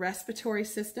damages the respiratory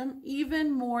system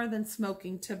even more than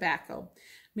smoking tobacco.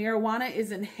 Marijuana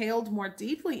is inhaled more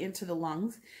deeply into the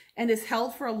lungs and is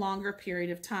held for a longer period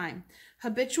of time.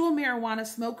 Habitual marijuana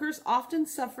smokers often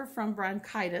suffer from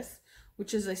bronchitis,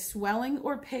 which is a swelling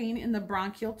or pain in the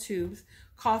bronchial tubes,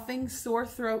 coughing, sore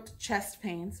throat, chest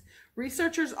pains.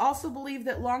 Researchers also believe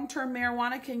that long-term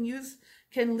marijuana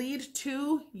can lead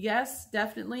to, yes,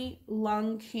 definitely,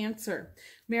 lung cancer.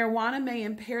 Marijuana may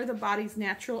impair the body's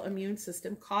natural immune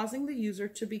system, causing the user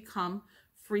to become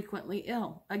frequently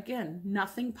ill. Again,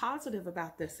 nothing positive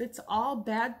about this. It's all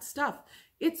bad stuff.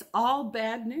 It's all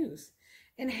bad news.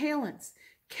 Inhalants.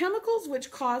 Chemicals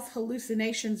which cause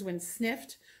hallucinations when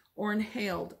sniffed or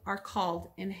inhaled are called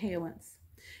inhalants.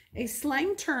 A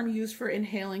slang term used for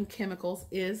inhaling chemicals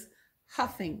is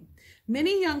huffing.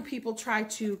 Many young people try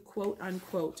to, quote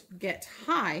unquote, get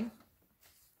high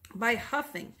by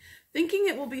huffing, thinking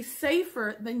it will be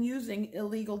safer than using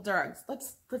illegal drugs.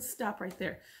 Let's stop right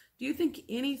there. Do you think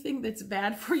anything that's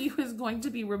bad for you is going to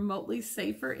be remotely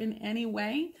safer in any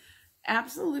way?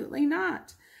 Absolutely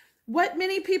not. What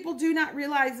many people do not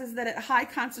realize is that at high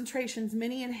concentrations,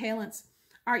 many inhalants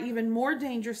are even more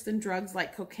dangerous than drugs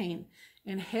like cocaine.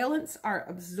 Inhalants are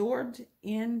absorbed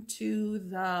into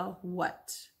the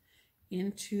what?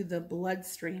 Into the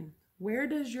bloodstream. Where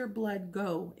does your blood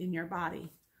go in your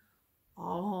body?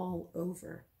 All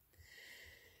over.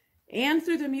 And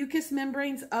through the mucous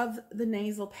membranes of the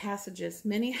nasal passages.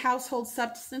 Many household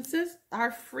substances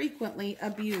are frequently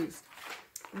abused.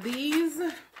 These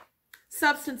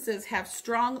substances have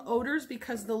strong odors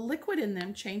because the liquid in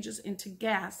them changes into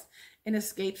gas and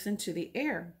escapes into the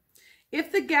air.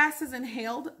 If the gas is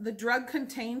inhaled, the drug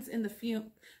contained in the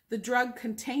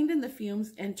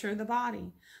fumes enter the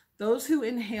body. Those who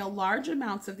inhale large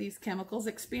amounts of these chemicals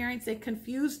experience a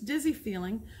confused, dizzy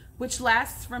feeling, which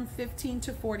lasts from 15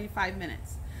 to 45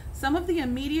 minutes. Some of the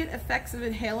immediate effects of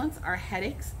inhalants are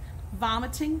headaches,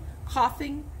 vomiting,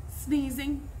 coughing,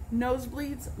 sneezing,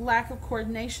 nosebleeds, lack of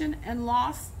coordination, and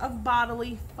loss of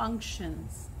bodily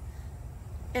functions.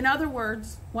 In other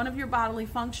words, one of your bodily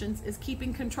functions is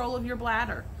keeping control of your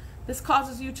bladder. This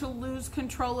causes you to lose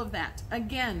control of that.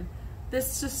 Again,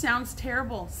 this just sounds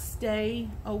terrible. Stay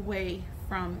away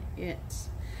from it.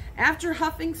 After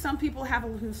huffing, some people have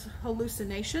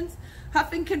hallucinations.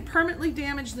 Huffing can permanently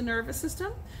damage the nervous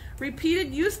system.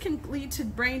 Repeated use can lead to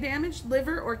brain damage,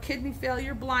 liver or kidney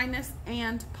failure, blindness,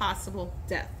 and possible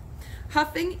death.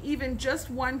 Huffing, even just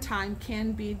one time,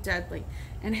 can be deadly.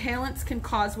 Inhalants can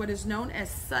cause what is known as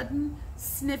sudden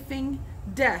sniffing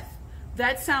death.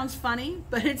 That sounds funny,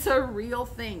 but it's a real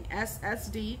thing.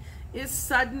 SSD is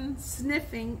sudden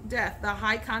sniffing death. The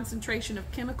high concentration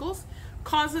of chemicals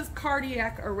causes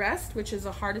cardiac arrest, which is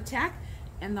a heart attack,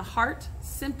 and the heart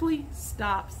simply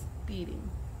stops beating.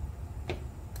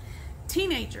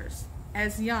 Teenagers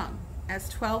as young as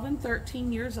 12 and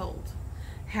 13 years old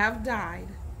have died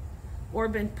or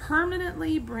been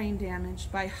permanently brain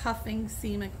damaged by huffing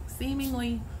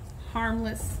seemingly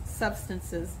harmless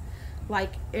substances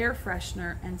like air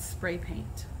freshener and spray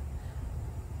paint.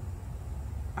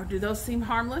 Or do those seem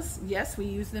harmless? Yes, we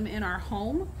use them in our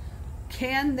home.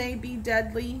 Can they be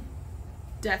deadly?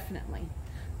 Definitely.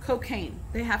 Cocaine,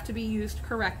 they have to be used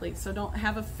correctly, so don't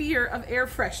have a fear of air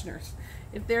fresheners.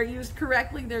 If they're used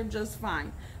correctly, they're just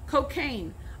fine.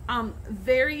 Cocaine, I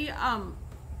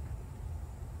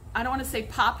don't want to say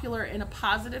popular in a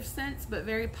positive sense, but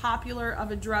very popular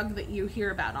of a drug that you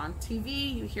hear about on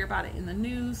TV, you hear about it in the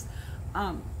news.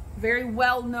 Very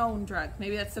well-known drug.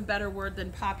 Maybe that's a better word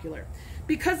than popular.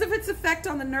 Because of its effect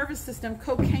on the nervous system,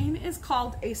 cocaine is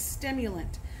called a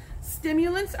stimulant.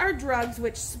 Stimulants are drugs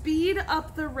which speed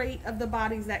up the rate of the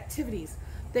body's activities.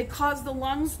 They cause the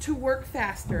lungs to work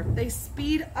faster. They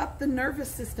speed up the nervous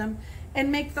system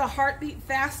and make the heart beat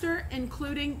faster,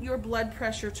 including your blood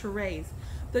pressure to raise.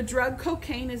 The drug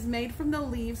cocaine is made from the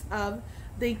leaves of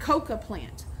the coca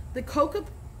plant. The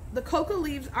coca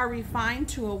leaves are refined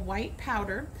to a white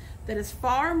powder that is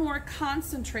far more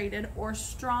concentrated or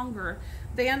stronger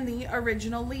than the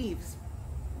original leaves.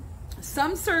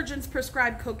 Some surgeons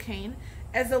prescribe cocaine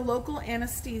as a local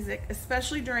anesthetic,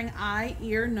 especially during eye,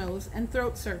 ear, nose, and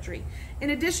throat surgery. In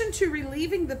addition to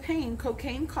relieving the pain,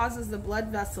 cocaine causes the blood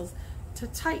vessels to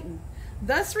tighten,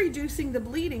 thus reducing the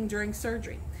bleeding during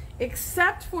surgery.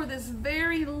 Except for this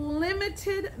very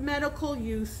limited medical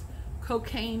use,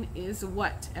 cocaine is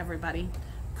what, everybody?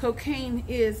 Cocaine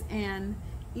is an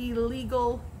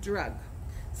illegal drug.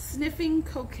 Sniffing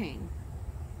cocaine.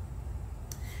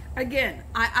 Again,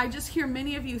 I just hear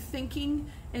many of you thinking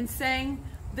and saying,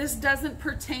 this doesn't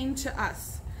pertain to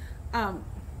us.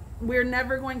 We're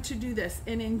never going to do this.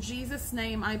 And in Jesus'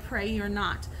 name, I pray you're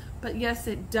not. But yes,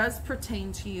 it does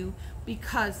pertain to you,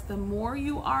 because the more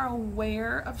you are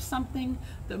aware of something,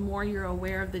 the more you're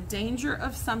aware of the danger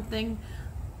of something,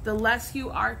 the less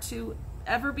you are to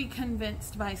ever be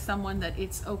convinced by someone that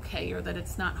it's okay or that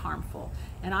it's not harmful.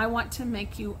 And I want to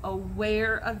make you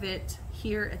aware of it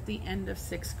here at the end of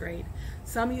 6th grade.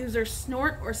 Some users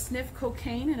snort or sniff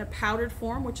cocaine in a powdered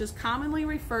form, which is commonly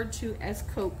referred to as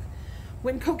coke.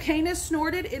 When cocaine is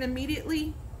snorted, it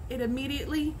immediately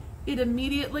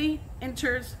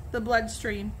enters the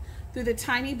bloodstream through the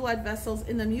tiny blood vessels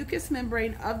in the mucous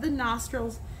membrane of the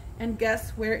nostrils, and guess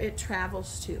where it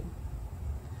travels to?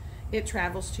 It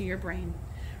travels to your brain.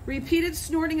 Repeated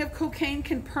snorting of cocaine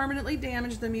can permanently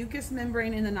damage the mucous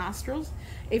membrane in the nostrils.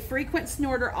 A frequent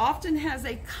snorter often has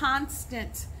a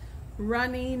constant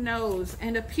runny nose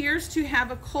and appears to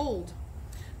have a cold.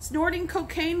 Snorting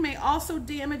cocaine may also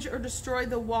damage or destroy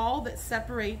the wall that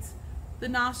separates the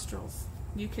nostrils.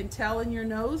 You can tell in your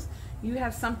nose you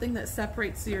have something that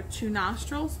separates your two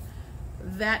nostrils.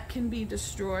 That can be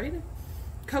destroyed.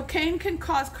 Cocaine can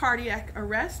cause cardiac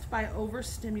arrest by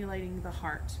overstimulating the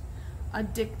heart.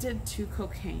 Addicted to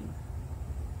cocaine.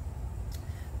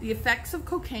 The effects of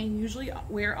cocaine usually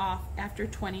wear off after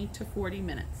 20 to 40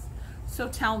 minutes. So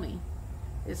tell me,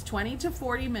 is 20 to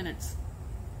 40 minutes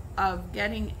of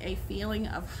getting a feeling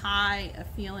of high, a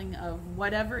feeling of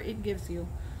whatever it gives you,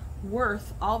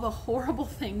 worth all the horrible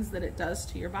things that it does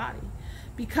to your body?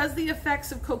 Because the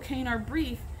effects of cocaine are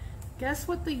brief, guess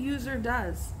what the user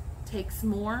does? Takes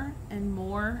more and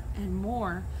more and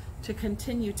more to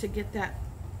continue to get that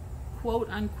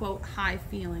quote-unquote high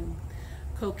feeling.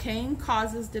 Cocaine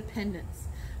causes dependence.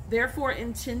 Therefore,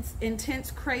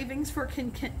 intense craving for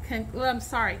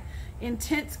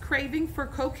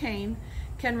cocaine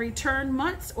can return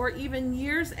months or even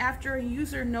years after a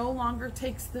user no longer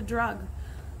takes the drug.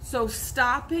 So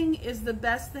stopping is the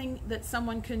best thing that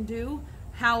someone can do.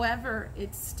 However,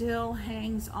 it still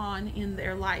hangs on in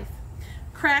their life.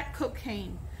 Crack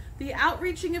cocaine. The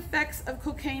outreaching effects of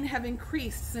cocaine have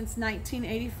increased since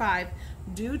 1985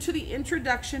 due to the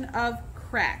introduction of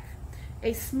crack,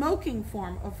 a smoking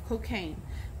form of cocaine.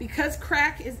 Because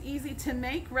crack is easy to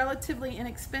make, relatively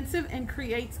inexpensive, and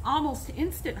creates almost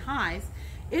instant highs,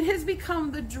 it has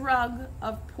become the drug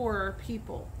of poorer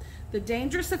people. The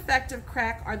dangerous effects of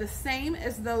crack are the same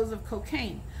as those of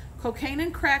cocaine. Cocaine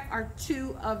and crack are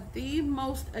two of the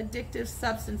most addictive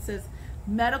substances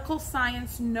medical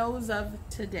science knows of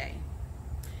today.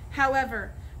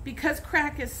 However, because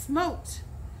crack is smoked,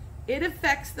 it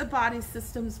affects the body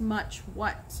systems much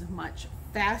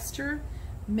faster,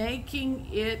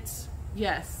 making it,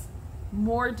 yes,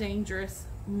 more dangerous,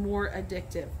 more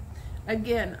addictive.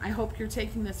 Again, I hope you're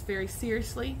taking this very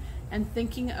seriously and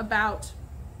thinking about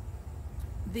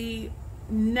the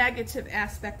negative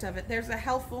aspect of it. There's a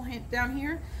helpful hint down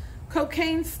here.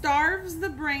 Cocaine starves the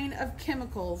brain of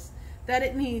chemicals that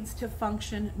it needs to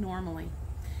function normally.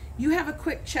 You have a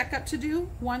quick checkup to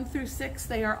do, 1 through 6.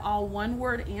 They are all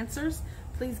one-word answers.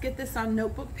 Please get this on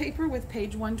notebook paper with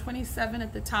page 127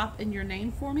 at the top and your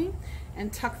name for me,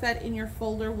 and tuck that in your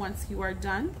folder once you are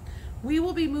done. We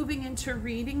will be moving into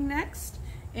reading next,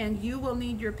 and you will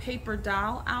need your paper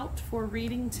doll out for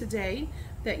reading today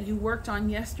that you worked on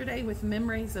yesterday with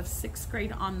memories of 6th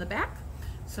grade on the back.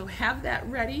 So have that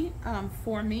ready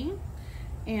for me,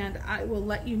 and I will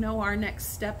let you know our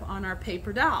next step on our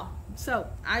paper doll. So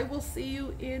I will see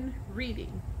you in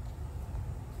reading.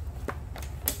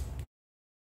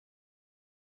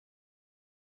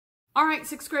 All right,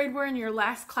 6th grade, we're in your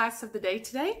last class of the day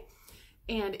today,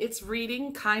 and it's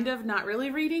reading, kind of, not really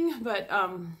reading, but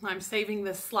I'm saving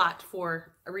this slot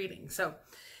for a reading. So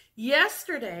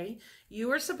yesterday, you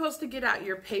were supposed to get out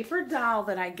your paper doll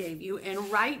that I gave you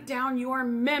and write down your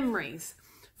memories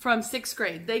from 6th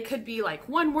grade. They could be like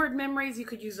one-word memories. You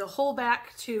could use a whole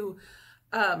back to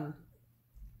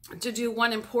to do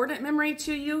one important memory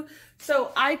to you.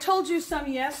 So I told you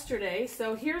some yesterday,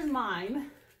 so here's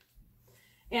mine.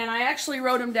 And I actually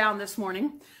wrote them down this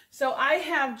morning. So I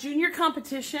have junior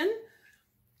competition,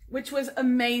 which was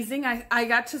amazing. I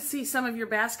got to see some of your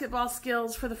basketball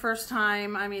skills for the first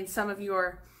time. I mean, some of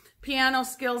your piano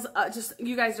skills,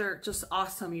 you guys are just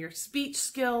awesome. Your speech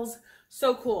skills,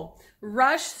 so cool.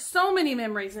 Rush, so many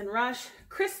memories in Rush.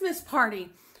 Christmas party.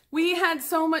 We had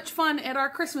so much fun at our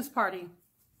Christmas party.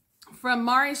 From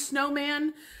Mari's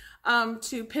snowman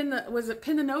to pin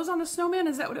the nose on the snowman?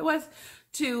 Is that what it was?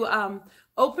 To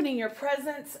opening your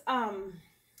presents.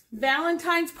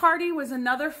 Valentine's party was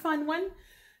another fun one.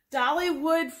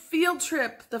 Dollywood field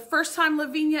trip. The first time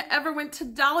Lavinia ever went to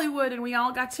Dollywood, and we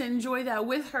all got to enjoy that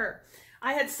with her.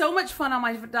 I had so much fun on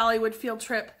my Dollywood field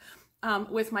trip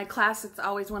with my class. It's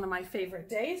always one of my favorite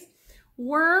days.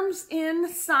 Worms in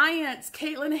science.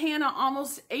 Caitlin Hanna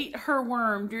almost ate her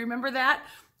worm. Do you remember that?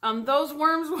 Those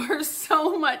worms were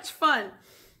so much fun.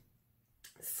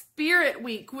 Spirit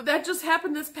Week. That just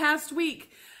happened this past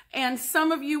week. And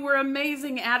some of you were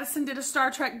amazing. Addison did a Star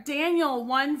Trek. Daniel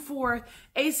won for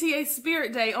ACA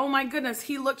Spirit Day. Oh my goodness,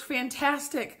 he looked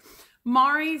fantastic.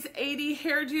 Mari's 80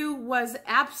 hairdo was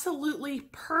absolutely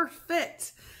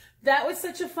perfect. That was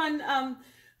such a fun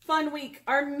week.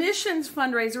 Our missions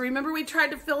fundraiser. Remember, we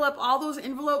tried to fill up all those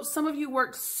envelopes. Some of you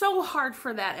worked so hard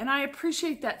for that, and I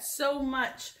appreciate that so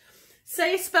much.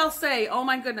 Say, spell, say. Oh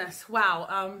my goodness.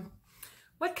 Wow.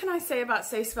 What can I say about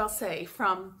say, spell, say?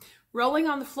 From rolling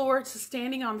on the floor to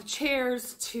standing on the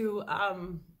chairs to,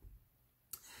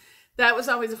 that was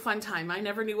always a fun time. I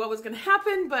never knew what was going to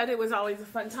happen, but it was always a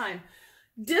fun time.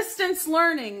 Distance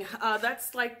learning.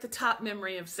 That's like the top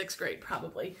memory of 6th grade,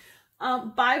 probably.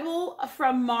 Bible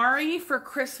from Mari for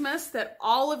Christmas that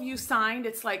all of you signed.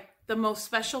 It's like the most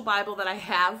special Bible that I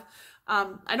have.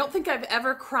 I don't think I've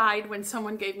ever cried when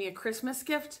someone gave me a Christmas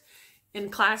gift in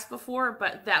class before,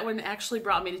 but that one actually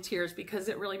brought me to tears because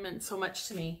it really meant so much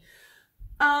to me.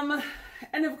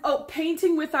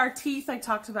 Painting with our teeth, I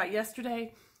talked about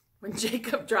yesterday when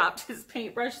Jacob dropped his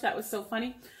paintbrush. That was so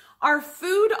funny. Our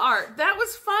food art, that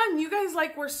was fun. You guys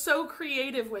were so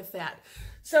creative with that.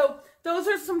 So those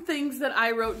are some things that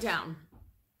I wrote down.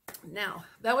 Now,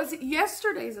 that was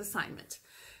yesterday's assignment.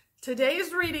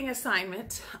 Today's reading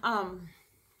assignment,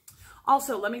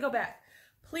 also, let me go back.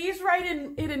 Please write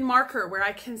it in marker where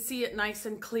I can see it nice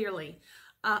and clearly.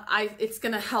 It's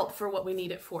going to help for what we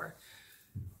need it for.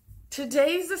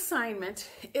 Today's assignment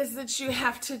is that you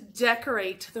have to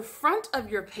decorate the front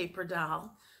of your paper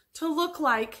doll to look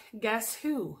like, guess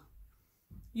who?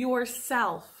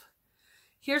 Yourself.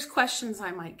 Here's questions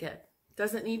I might get.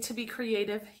 Does it need to be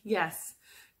creative? Yes.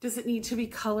 Does it need to be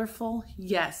colorful?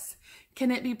 Yes.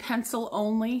 Can it be pencil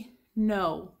only?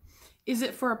 No. Is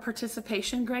it for a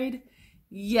participation grade?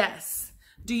 Yes.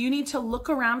 Do you need to look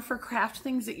around for craft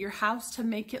things at your house to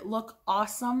make it look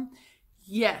awesome?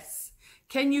 Yes.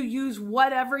 Can you use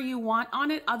whatever you want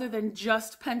on it other than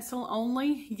just pencil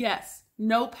only? Yes.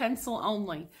 No pencil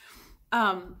only.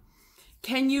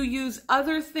 Can you use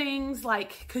other things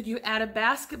like, could you add a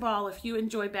basketball if you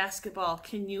enjoy basketball?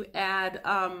 Can you add,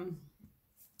 I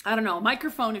don't know, a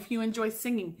microphone if you enjoy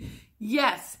singing?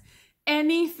 Yes.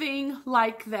 Anything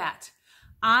like that.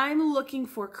 I'm looking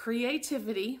for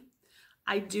creativity.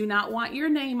 I do not want your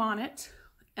name on it.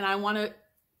 And I want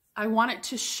it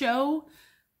to show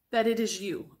that it is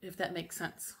you, if that makes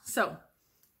sense. So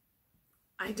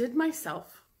I did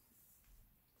myself.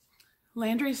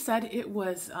 Landry said it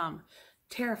was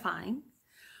terrifying.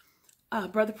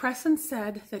 Brother Preston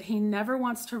said that he never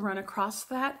wants to run across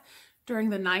that during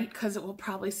the night because it will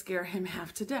probably scare him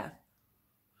half to death.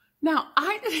 Now,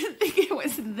 I didn't think it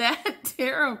was that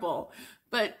terrible,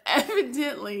 but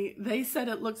evidently they said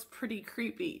it looks pretty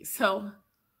creepy. So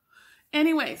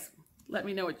anyways, let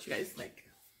me know what you guys think.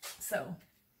 So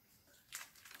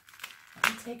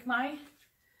let me take my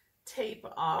tape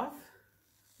off.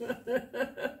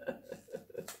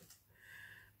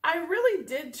 I really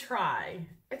did try.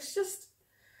 It's just,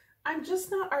 I'm just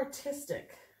not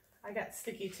artistic. I got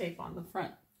sticky tape on the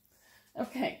front.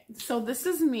 Okay, so this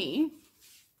is me.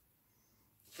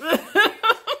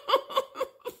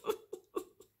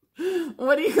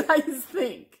 What do you guys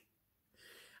think?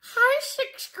 Hi,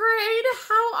 6th grade.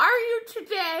 How are you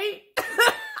today?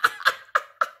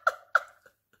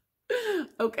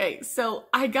 Okay, so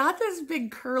I got this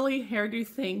big curly hairdo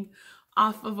thing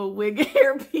off of a wig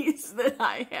hairpiece that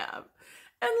I have.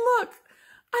 And look,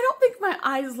 I don't think my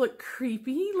eyes look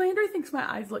creepy. Landry thinks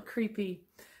my eyes look creepy.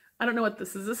 I don't know what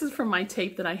this is. This is from my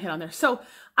tape that I had on there. So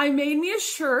I made me a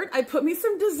shirt. I put me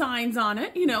some designs on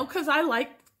it, you know, because I like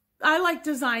like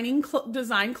design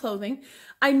clothing.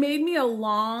 I made me a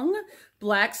long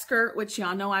black skirt, which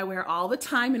y'all know I wear all the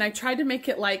time. And I tried to make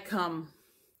it like,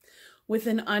 with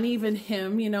an uneven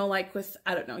hem, you know, like with,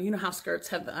 I don't know, you know how skirts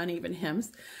have the uneven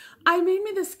hems. I made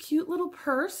me this cute little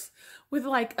purse with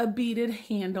like a beaded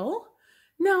handle.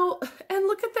 Now, and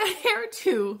look at that hair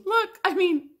too. Look, I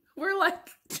mean, we're like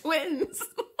twins.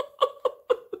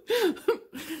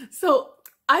 So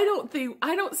I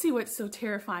don't see what's so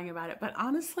terrifying about it. But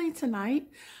honestly, tonight,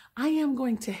 I am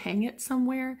going to hang it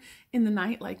somewhere in the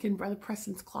night, like in Brother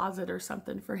Preston's closet or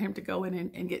something for him to go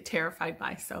in and get terrified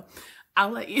by. So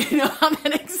I'll let you know how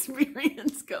that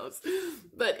experience goes.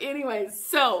 But anyways,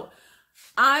 so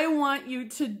I want you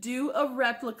to do a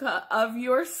replica of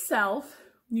yourself.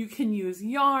 You can use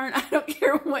yarn. I don't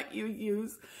care what you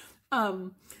use.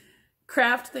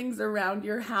 Craft things around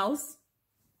your house.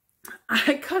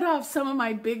 I cut off some of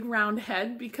my big round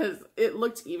head because it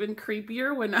looked even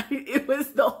creepier when it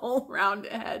was the whole round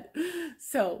head.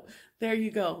 So there you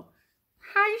go.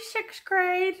 Hi, 6th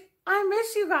grade. I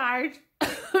miss you guys.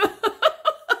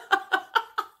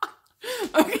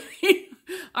 Okay.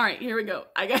 All right, here we go.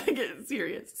 I gotta get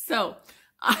serious. So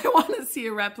I want to see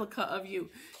a replica of you.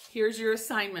 Here's your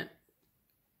assignment.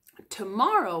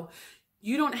 Tomorrow,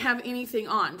 you don't have anything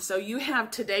on. So you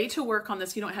have today to work on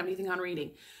this. You don't have anything on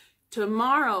reading.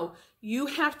 Tomorrow, you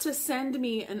have to send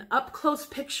me an up-close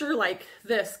picture like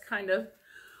this, kind of,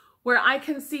 where I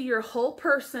can see your whole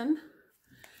person.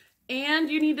 And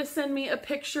you need to send me a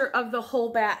picture of the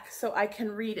whole back so I can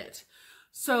read it.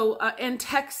 So, and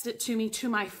text it to me to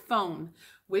my phone,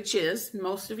 which is,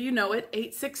 most of you know it,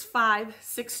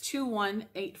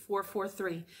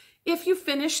 865-621-8443. If you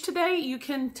finish today, you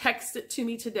can text it to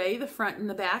me today, the front and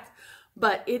the back,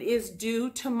 but it is due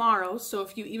tomorrow. So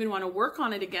if you even want to work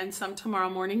on it again some tomorrow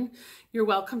morning, you're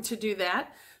welcome to do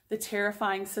that. The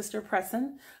terrifying Sister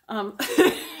Preston.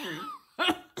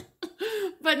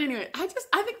 But anyway, I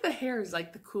think the hair is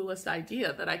like the coolest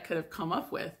idea that I could have come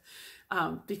up with.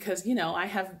 Because, you know, I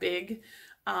have big,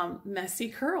 messy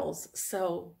curls.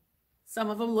 So some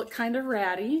of them look kind of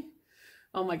ratty.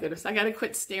 Oh my goodness, I got to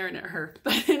quit staring at her.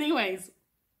 But anyways,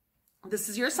 this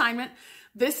is your assignment.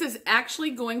 This is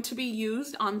actually going to be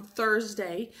used on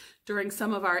Thursday during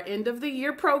some of our end of the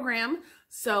year program.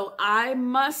 So I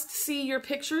must see your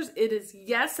pictures. It is,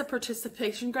 yes, a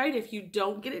participation grade. If you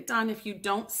don't get it done, if you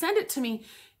don't send it to me,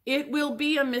 it will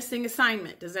be a missing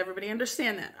assignment. Does everybody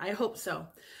understand that? I hope so.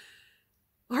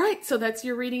 All right, so that's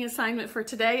your reading assignment for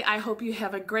today. I hope you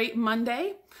have a great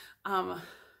Monday.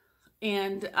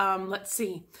 Let's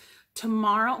see,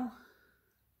 tomorrow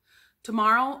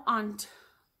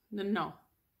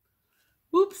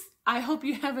whoops, I hope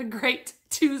you have a great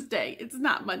Tuesday. It's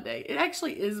not Monday. It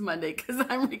actually is Monday because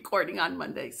I'm recording on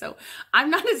Monday. So I'm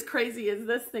not as crazy as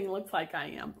this thing looks like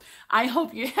I am. I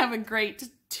hope you have a great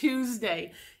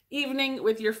Tuesday evening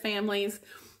with your families.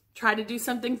 Try to do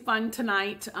something fun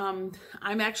tonight. I'm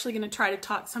actually going to try to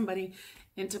talk somebody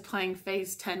into playing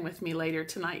Phase 10 with me later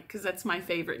tonight because that's my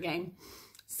favorite game.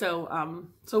 So,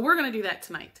 so we're going to do that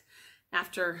tonight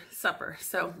after supper.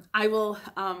 So I will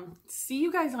see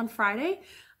you guys on Friday.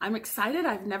 I'm excited.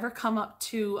 I've never come up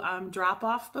to drop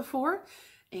off before,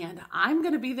 and I'm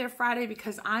going to be there Friday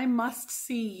because I must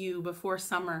see you before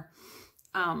summer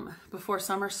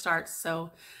starts.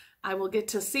 So I will get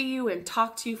to see you and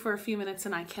talk to you for a few minutes,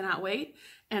 and I cannot wait.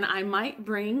 And I might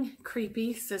bring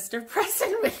creepy Sister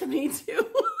Preston with me too.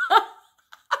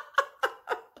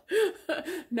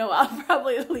 No, I'll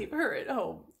probably leave her at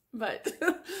home. But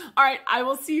all right, I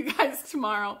will see you guys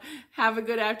tomorrow. Have a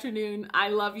good afternoon. I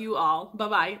love you all.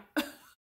 Bye-bye.